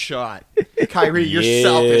fucking shot. Kyrie, you're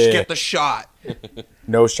selfish. Get the shot.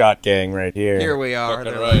 No shot gang right here. Here we are.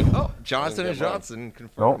 Fucking Like, right. oh, Johnson & Johnson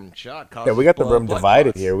confirmed shot. Yeah, we got the room blood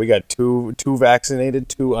divided clots. here. We got two vaccinated,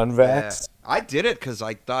 2 unvaxxed. Yeah. I did it because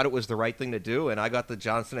I thought it was the right thing to do, and I got the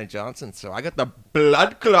Johnson & Johnson, so I got the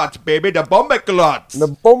blood clots, baby, the bomba clots. The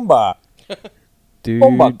bomba. Dude,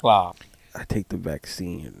 Bomba clot. I take the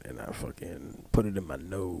vaccine and I fucking put it in my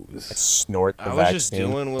nose. Snort the I was vaccine. just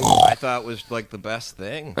doing what I thought was like the best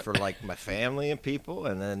thing for like my family and people,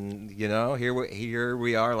 and then here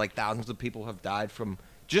we are. Like thousands of people have died from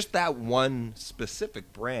just that one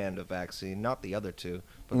specific brand of vaccine, not the other two.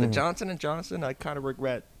 But the Johnson & Johnson, I kind of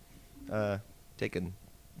regret taking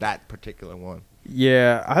that particular one.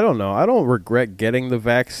 Yeah, I don't know. I don't regret getting the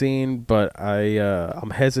vaccine, but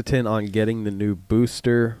I'm hesitant on getting the new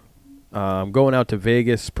booster. I'm going out to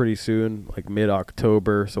Vegas pretty soon, like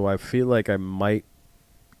mid-October, so I feel like I might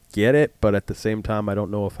get it, but at the same time, I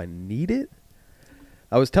don't know if I need it.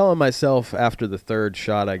 I was telling myself after the 3rd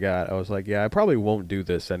shot I got, I was like, yeah, I probably won't do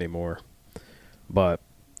this anymore. But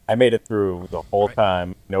I made it through the whole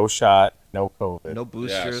time. No shot, no COVID. No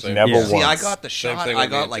boosters. same Never here. once. See, I got the Same shot. thing I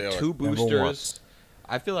with got me, like Taylor. 2 Never boosters. once.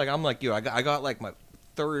 I feel like I'm like you. I got like my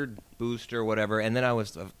 3rd booster, whatever, and then I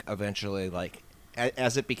was eventually like,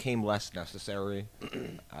 as it became less necessary,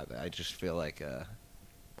 I just feel like,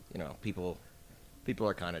 people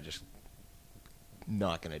are kind of just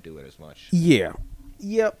not going to do it as much. yeah,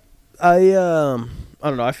 yep. I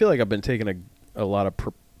don't know. I feel like I've been taking a lot of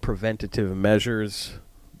preventative measures.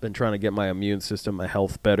 Been trying to get my immune system, my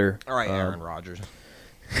health better. All right, Aaron Rodgers.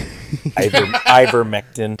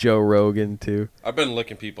 Ivermectin. Joe Rogan too. I've been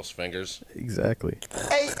licking people's fingers. Exactly.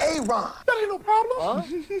 Hey, Ron, that ain't no problem.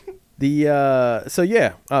 So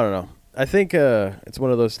yeah, I don't know. I think it's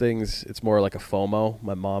one of those things. It's more like a FOMO.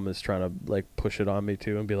 My mom is trying to like push it on me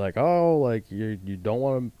too, and be like, "Oh, like you don't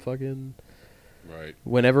want to fucking." Right.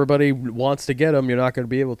 When everybody wants to get them, you're not going to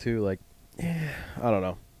be able to. Like, I don't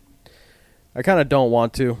know. I kind of don't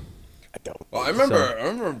want to. I don't. Well, I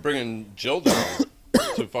remember bringing Jill down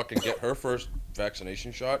to fucking get her first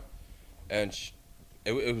vaccination shot, and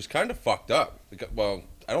it was kind of fucked up. Well,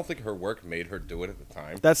 I don't think her work made her do it at the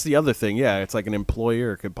time. That's the other thing. Yeah, it's like an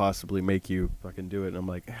employer could possibly make you fucking do it. And I'm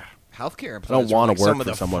like, healthcare I don't employees want were to like work some of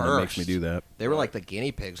for the someone that makes first. me do that. They were like the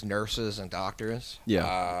guinea pigs, nurses and doctors.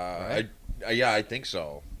 Yeah. Right? I think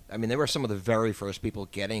so. I mean, they were some of the very first people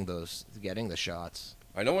getting the shots.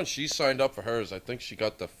 I know when she signed up for hers, I think she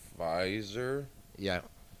got the Pfizer. Yeah.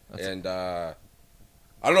 And I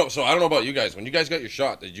don't know. So I don't know about you guys. When you guys got your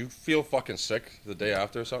shot, did you feel fucking sick the day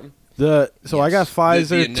after or something? I got Pfizer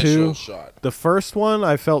the initial too. Shot. The first one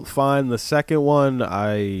I felt fine. The second one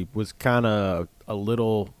I was kind of a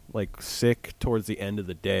little like sick towards the end of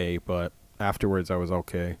the day, but afterwards I was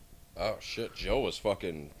okay. Oh shit, Jill was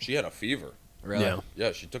fucking. She had a fever. Really? Yeah.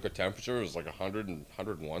 Yeah, she took a temperature. It was like 100 and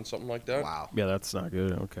 101, something like that. Wow. Yeah, that's not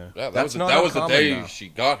good. Okay. Yeah, that was the day she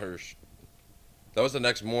got her. That was the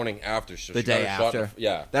next morning after. So The she got day her shot after.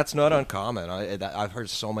 yeah. That's not uncommon. I've heard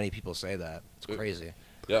so many people say that. It's crazy.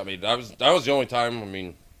 Yeah, I mean that was the only time. I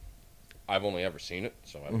mean, I've only ever seen it,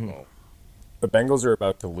 so I don't know. The Bengals are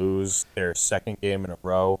about to lose their second game in a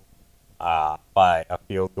row by a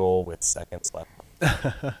field goal with seconds left.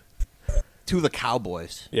 To the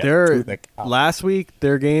Cowboys. Yeah, last week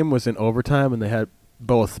their game was in overtime, and they had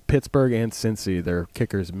both Pittsburgh and Cincy. Their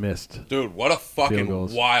kickers missed. Dude, what a field fucking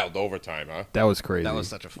goals. wild overtime, huh? That was crazy. That was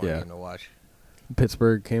such a fun game to watch.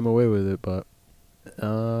 Pittsburgh came away with it, but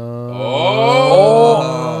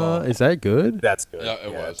is that good? That's good. Yeah,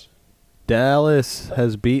 it was. Dallas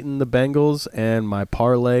has beaten the Bengals, and my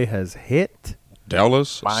parlay has hit. Dallas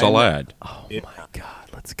Salad. Oh my God,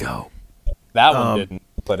 let's go. That one didn't,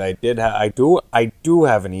 but I did. I do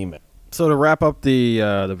have an email. So to wrap up the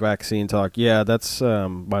vaccine talk, yeah, that's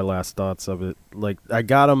my last thoughts of it. Like, I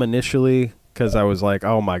got them initially because I was like,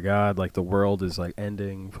 oh my God, like the world is like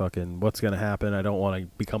ending. Fucking, what's gonna happen? I don't want to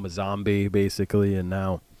become a zombie, basically. And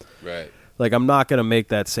now, Right. like, I'm not gonna make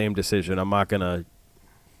that same decision. I'm not gonna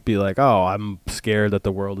be like, oh, I'm scared that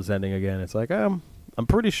the world is ending again. It's like, I'm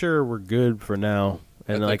pretty sure we're good for now.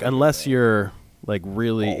 And like, unless you're like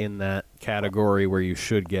really in that category where you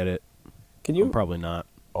should get it, I'm probably not.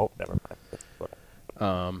 Oh, never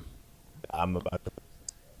mind. I'm about to.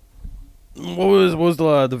 What was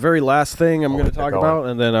the very last thing I'm going to talk about,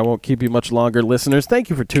 and then I won't keep you much longer, listeners. Thank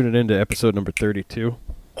you for tuning in to episode number 32.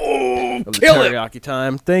 Of the Teriyaki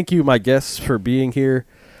Time. Thank you, my guests, for being here.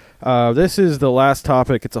 This is the last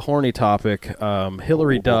topic. It's a horny topic.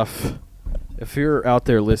 Hillary Duff. If you're out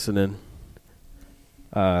there listening,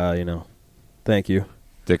 thank you.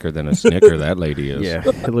 Thicker than a Snicker, that lady is. Yeah,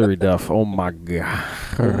 Hillary Duff. Oh my God.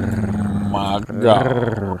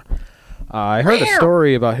 I heard a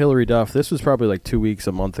story about Hillary Duff. This was probably like 2 weeks,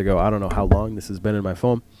 a month ago. I don't know how long this has been in my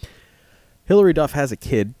phone. Hillary Duff has a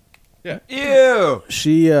kid. Yeah. Ew.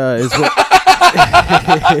 She is.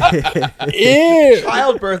 Ew.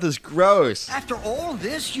 Childbirth is gross. After all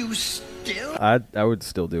this, you still... I would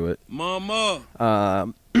still do it.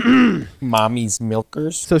 Mama. Mommy's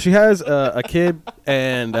milkers. So she has a kid,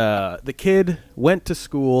 and the kid went to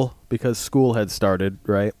school because school had started,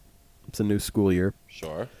 right? It's a new school year.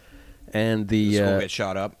 Sure. And the school get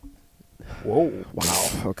shot up. Whoa. Wow.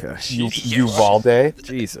 Okay. Uvalde.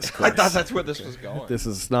 Jesus I Christ. thought that's where this was going. This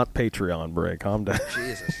is not Patreon, Bray. Calm down.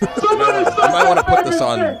 Jesus. I might want to put this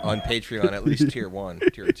on Patreon, at least tier 1,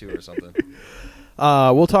 tier 2 or something.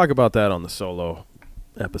 We'll talk about that on the solo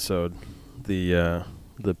episode. The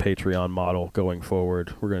Patreon model going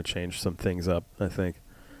forward. We're going to change some things up, I think.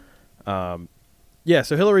 Yeah,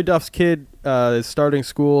 so Hillary Duff's kid is starting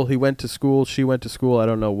school. He went to school. She went to school. I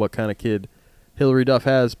don't know what kind of kid Hillary Duff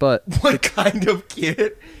has, but... What kind of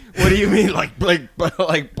kid? What do you mean, like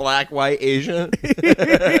black, white, Asian?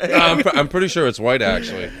 I'm pretty sure it's white,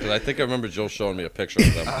 actually, because I think I remember Jill showing me a picture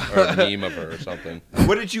of them, or a meme of her or something.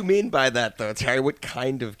 What did you mean by that, though, Terry? What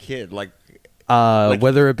kind of kid?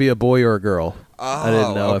 Whether it be a boy or a girl. I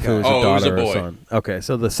didn't know if it was a daughter or a son. Okay,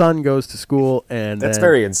 so the son goes to school, and That's then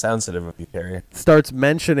very insensitive of you, Terry. starts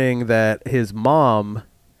mentioning that his mom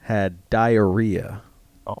had diarrhea.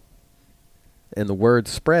 Oh. And the word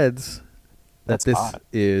spreads that That's this odd.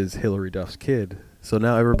 is Hillary Duff's kid. So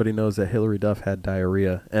now everybody knows that Hillary Duff had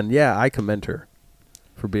diarrhea. And yeah, I commend her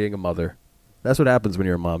for being a mother. That's what happens when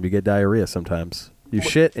you're a mom. You get diarrhea sometimes. You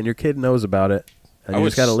shit, and your kid knows about it. And you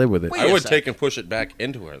just got to live with it. I would take and push it back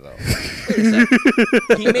into her, though.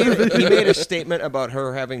 He made a statement about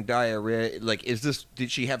her having diarrhea. Like,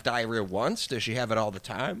 did she have diarrhea once? Does she have it all the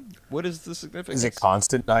time? What is the significance? Is it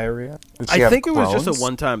constant diarrhea? I think it was just a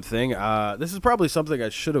one-time thing. This is probably something I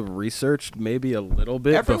should have researched maybe a little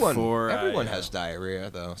bit before. Everyone has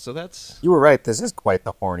diarrhea, though, so that's... You were right. This is quite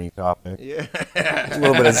the horny topic. Yeah. A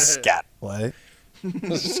little bit of scat play.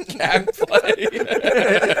 Scat play.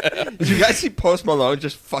 Did you guys see Post Malone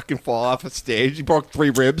just fucking fall off a stage? He broke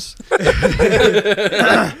 3 ribs. Okay,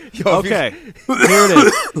 here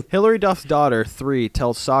it is. Hillary Duff's daughter, 3,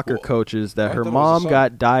 tells soccer coaches that her mom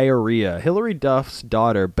got diarrhea. Hillary Duff's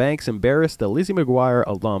daughter, Banks, embarrassed the Lizzie McGuire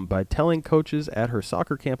alum by telling coaches at her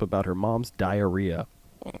soccer camp about her mom's diarrhea.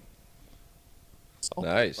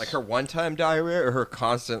 Nice. Like her one-time diarrhea or her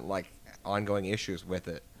constant, like, ongoing issues with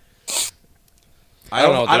it? I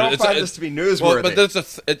don't know. I don't find this to be newsworthy. Well, but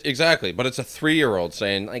that's exactly. But it's a 3-year-old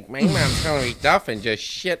saying like, "My mom's Hillary Duff and just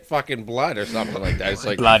shit fucking blood" or something like that. It's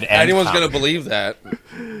like blood. Anyone's gonna believe that.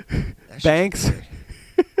 Banks.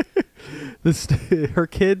 Her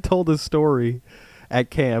kid told a story at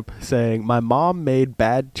camp saying, "My mom made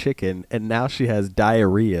bad chicken and now she has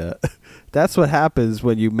diarrhea." That's what happens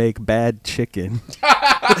when you make bad chicken.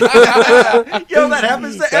 Yo, that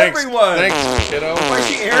happens to everyone. Thanks, kiddo. Why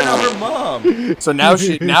she airing out her mom? So now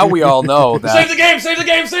we all know that. Save the game! Save the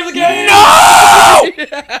game! Save the game! No!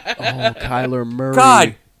 Oh, Kyler Murray.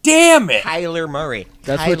 God damn it! Kyler Murray.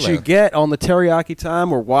 That's what you get on the Teriyaki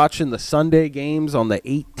Time. We're watching the Sunday games on the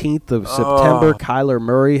 18th of September. Kyler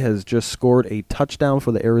Murray has just scored a touchdown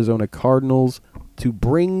for the Arizona Cardinals to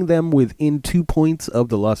bring them within 2 points of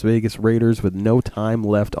the Las Vegas Raiders with no time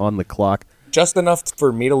left on the clock. Just enough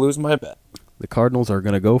for me to lose my bet. The Cardinals are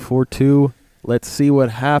going to go for 2. Let's see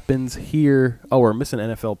what happens here. Oh, we're missing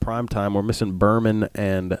NFL primetime. We're missing Berman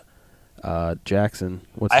and Jackson.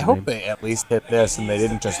 What's his name? I hope they at least hit this and they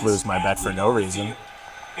didn't just lose my bet for no reason.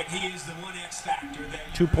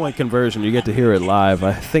 2-point conversion. You get to hear it live.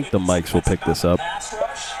 I think the mics will pick this up.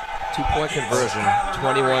 2-point conversion.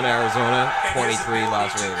 21 Arizona, 23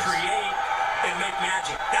 Las Vegas. And make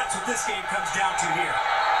magic. That's what this game comes down to here.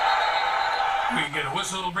 We get a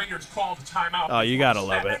whistle. Raiders call the timeout. Oh, you gotta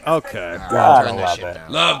love it. Okay. Gotta love it.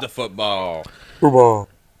 Love the football. Football.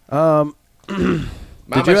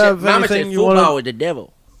 Did you have anything you football want with the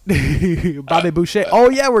devil? Bobby Boucher. Oh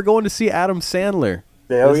yeah, we're going to see Adam Sandler.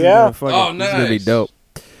 Hell yeah! This is gonna be dope.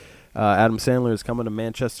 Adam Sandler is coming to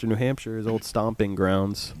Manchester, New Hampshire, his old stomping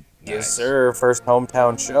grounds. Yes, sir. First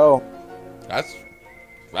hometown show.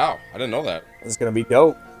 Wow. I didn't know that. It's gonna be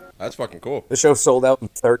dope. That's fucking cool. The show sold out in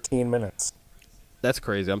 13 minutes. That's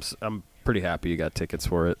crazy. I'm pretty happy you got tickets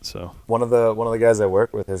for it. So one of the guys I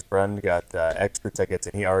work with, his friend got extra tickets,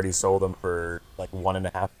 and he already sold them for like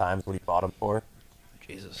 1.5 times what he bought them for.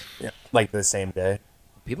 Jesus. Yeah, like the same day.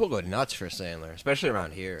 People go nuts for Sandler, especially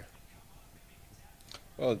around here.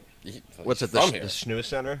 Well, what's it? The Snooze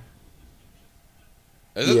Center.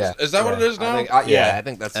 Is that what it is now? I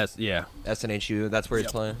think that's SNHU. That's where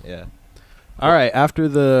he's playing. Yeah. All right. After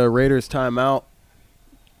the Raiders timeout,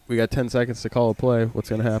 we got 10 seconds to call a play. What's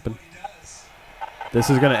going to happen? This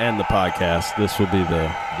is going to end the podcast. This will be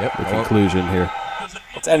the conclusion here.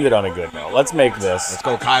 Let's end it on a good note. Let's make this. Let's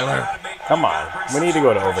go, Kyler. Come on. We need to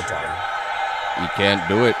go to overtime. You can't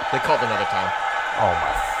do it. They called another time. Oh,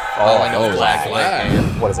 my. I know.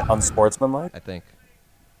 Flag. What is it? Unsportsmanlike? I think.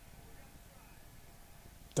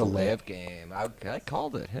 Delay of game. I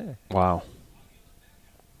called it. Hey. Wow.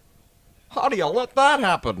 How do you let that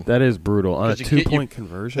happen? That is brutal. On a 2-point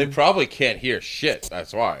conversion? They probably can't hear shit.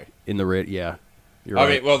 That's why. In the yeah. You're I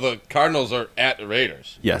right. mean, well, the Cardinals are at the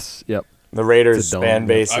Raiders. Yes. Yep. The Raiders fan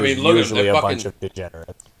base is usually a bunch of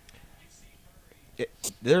degenerates.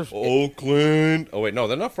 There's Oakland. Oh wait, no,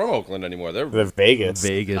 they're not from Oakland anymore. They're Vegas.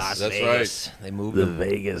 Las That's Vegas. right. They moved The them.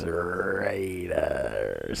 Vegas Raiders.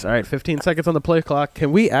 All right, 15 seconds on the play clock.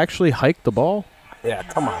 Can we actually hike the ball? Yeah,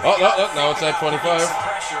 come on. Oh, no, it's at 25.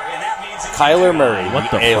 Kyler Murray, What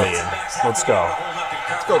the fuck? alien. Let's go.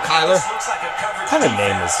 Let's go, Kyler. What kind of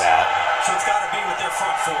name is that? So it's got to be with their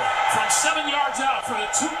front four. From 7 yards out for the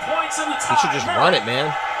 2 points in the tie. You should just run it,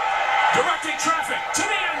 man. Directing traffic to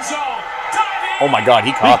the end zone. Diving. Oh my God,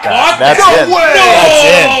 he caught that. That's No in. way!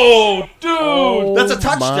 No, dude. That's a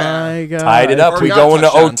touchdown. My God. Tied it up. Or We not go into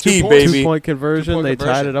touchdown, OT, 2 points. baby. 2-point conversion. 2-point They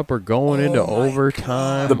conversion. tied it up. We're going into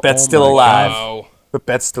overtime. The bet's Oh still my alive. Wow. The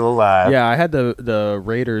bet's still alive. Yeah, I had the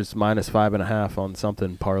Raiders minus 5.5 on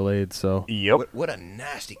something parlayed. So Yep. What a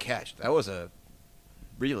nasty catch. That was a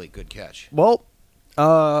really good catch. well,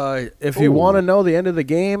 if you want to know the end of the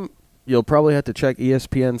game, you'll probably have to check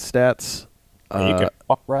ESPN stats You can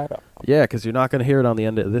fuck right up. Yeah, because you're not going to hear it on the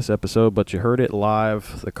end of this episode, but you heard it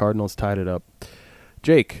live. The Cardinals tied it up.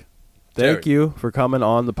 Jake, thank you for coming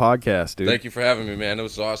on the podcast, dude. Thank you for having me, man. It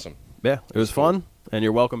was awesome. Yeah, it was fun, and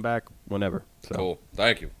you're welcome back whenever. So. Cool.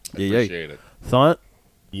 Thank you. I Yeah, appreciate it. Thunt,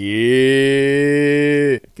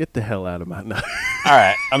 Yeah. get the hell out of my mouth. All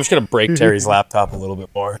right. I'm just going to break Terry's laptop a little bit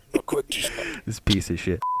more. Real quick. This piece of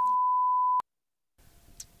shit.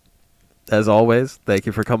 As always, thank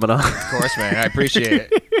you for coming on. Of course, man. I appreciate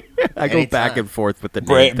it. I go back and forth with the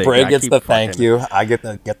Bray damn thing. Bray I gets keep the fucking- thank you. I get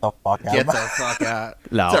the get the fuck out. Get the fuck out.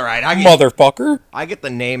 No. It's all right. Motherfucker. I get the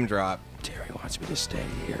name drop. Terry wants me to stay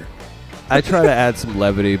here. I try to add some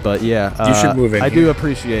levity, but yeah. You should move in I here. do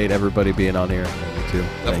appreciate everybody being on here. Thank you too.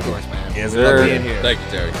 Of course, man. Yes, Love sir. being here. Thank you,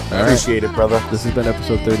 Terry. All right. Appreciate it, brother. This has been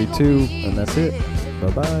episode 32, and that's it.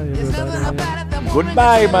 Bye-bye, everybody.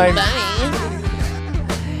 Goodbye, my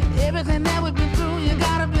Everything that we've been through, you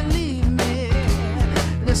gotta believe me.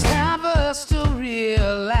 It's time for us to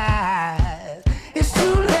realize it's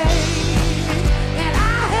too late, and I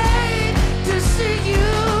hate to see you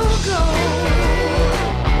go.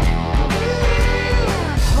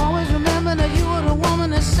 Always remember that you were the woman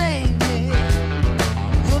that saved me.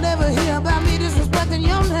 You'll never hear about me disrespecting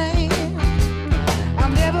your name. I'll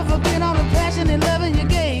never forget all the passion and loving you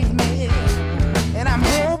gave me, and I'm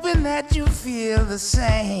hoping that you feel the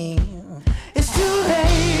same. It's too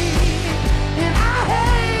late, and I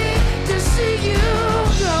hate to see you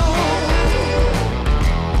go.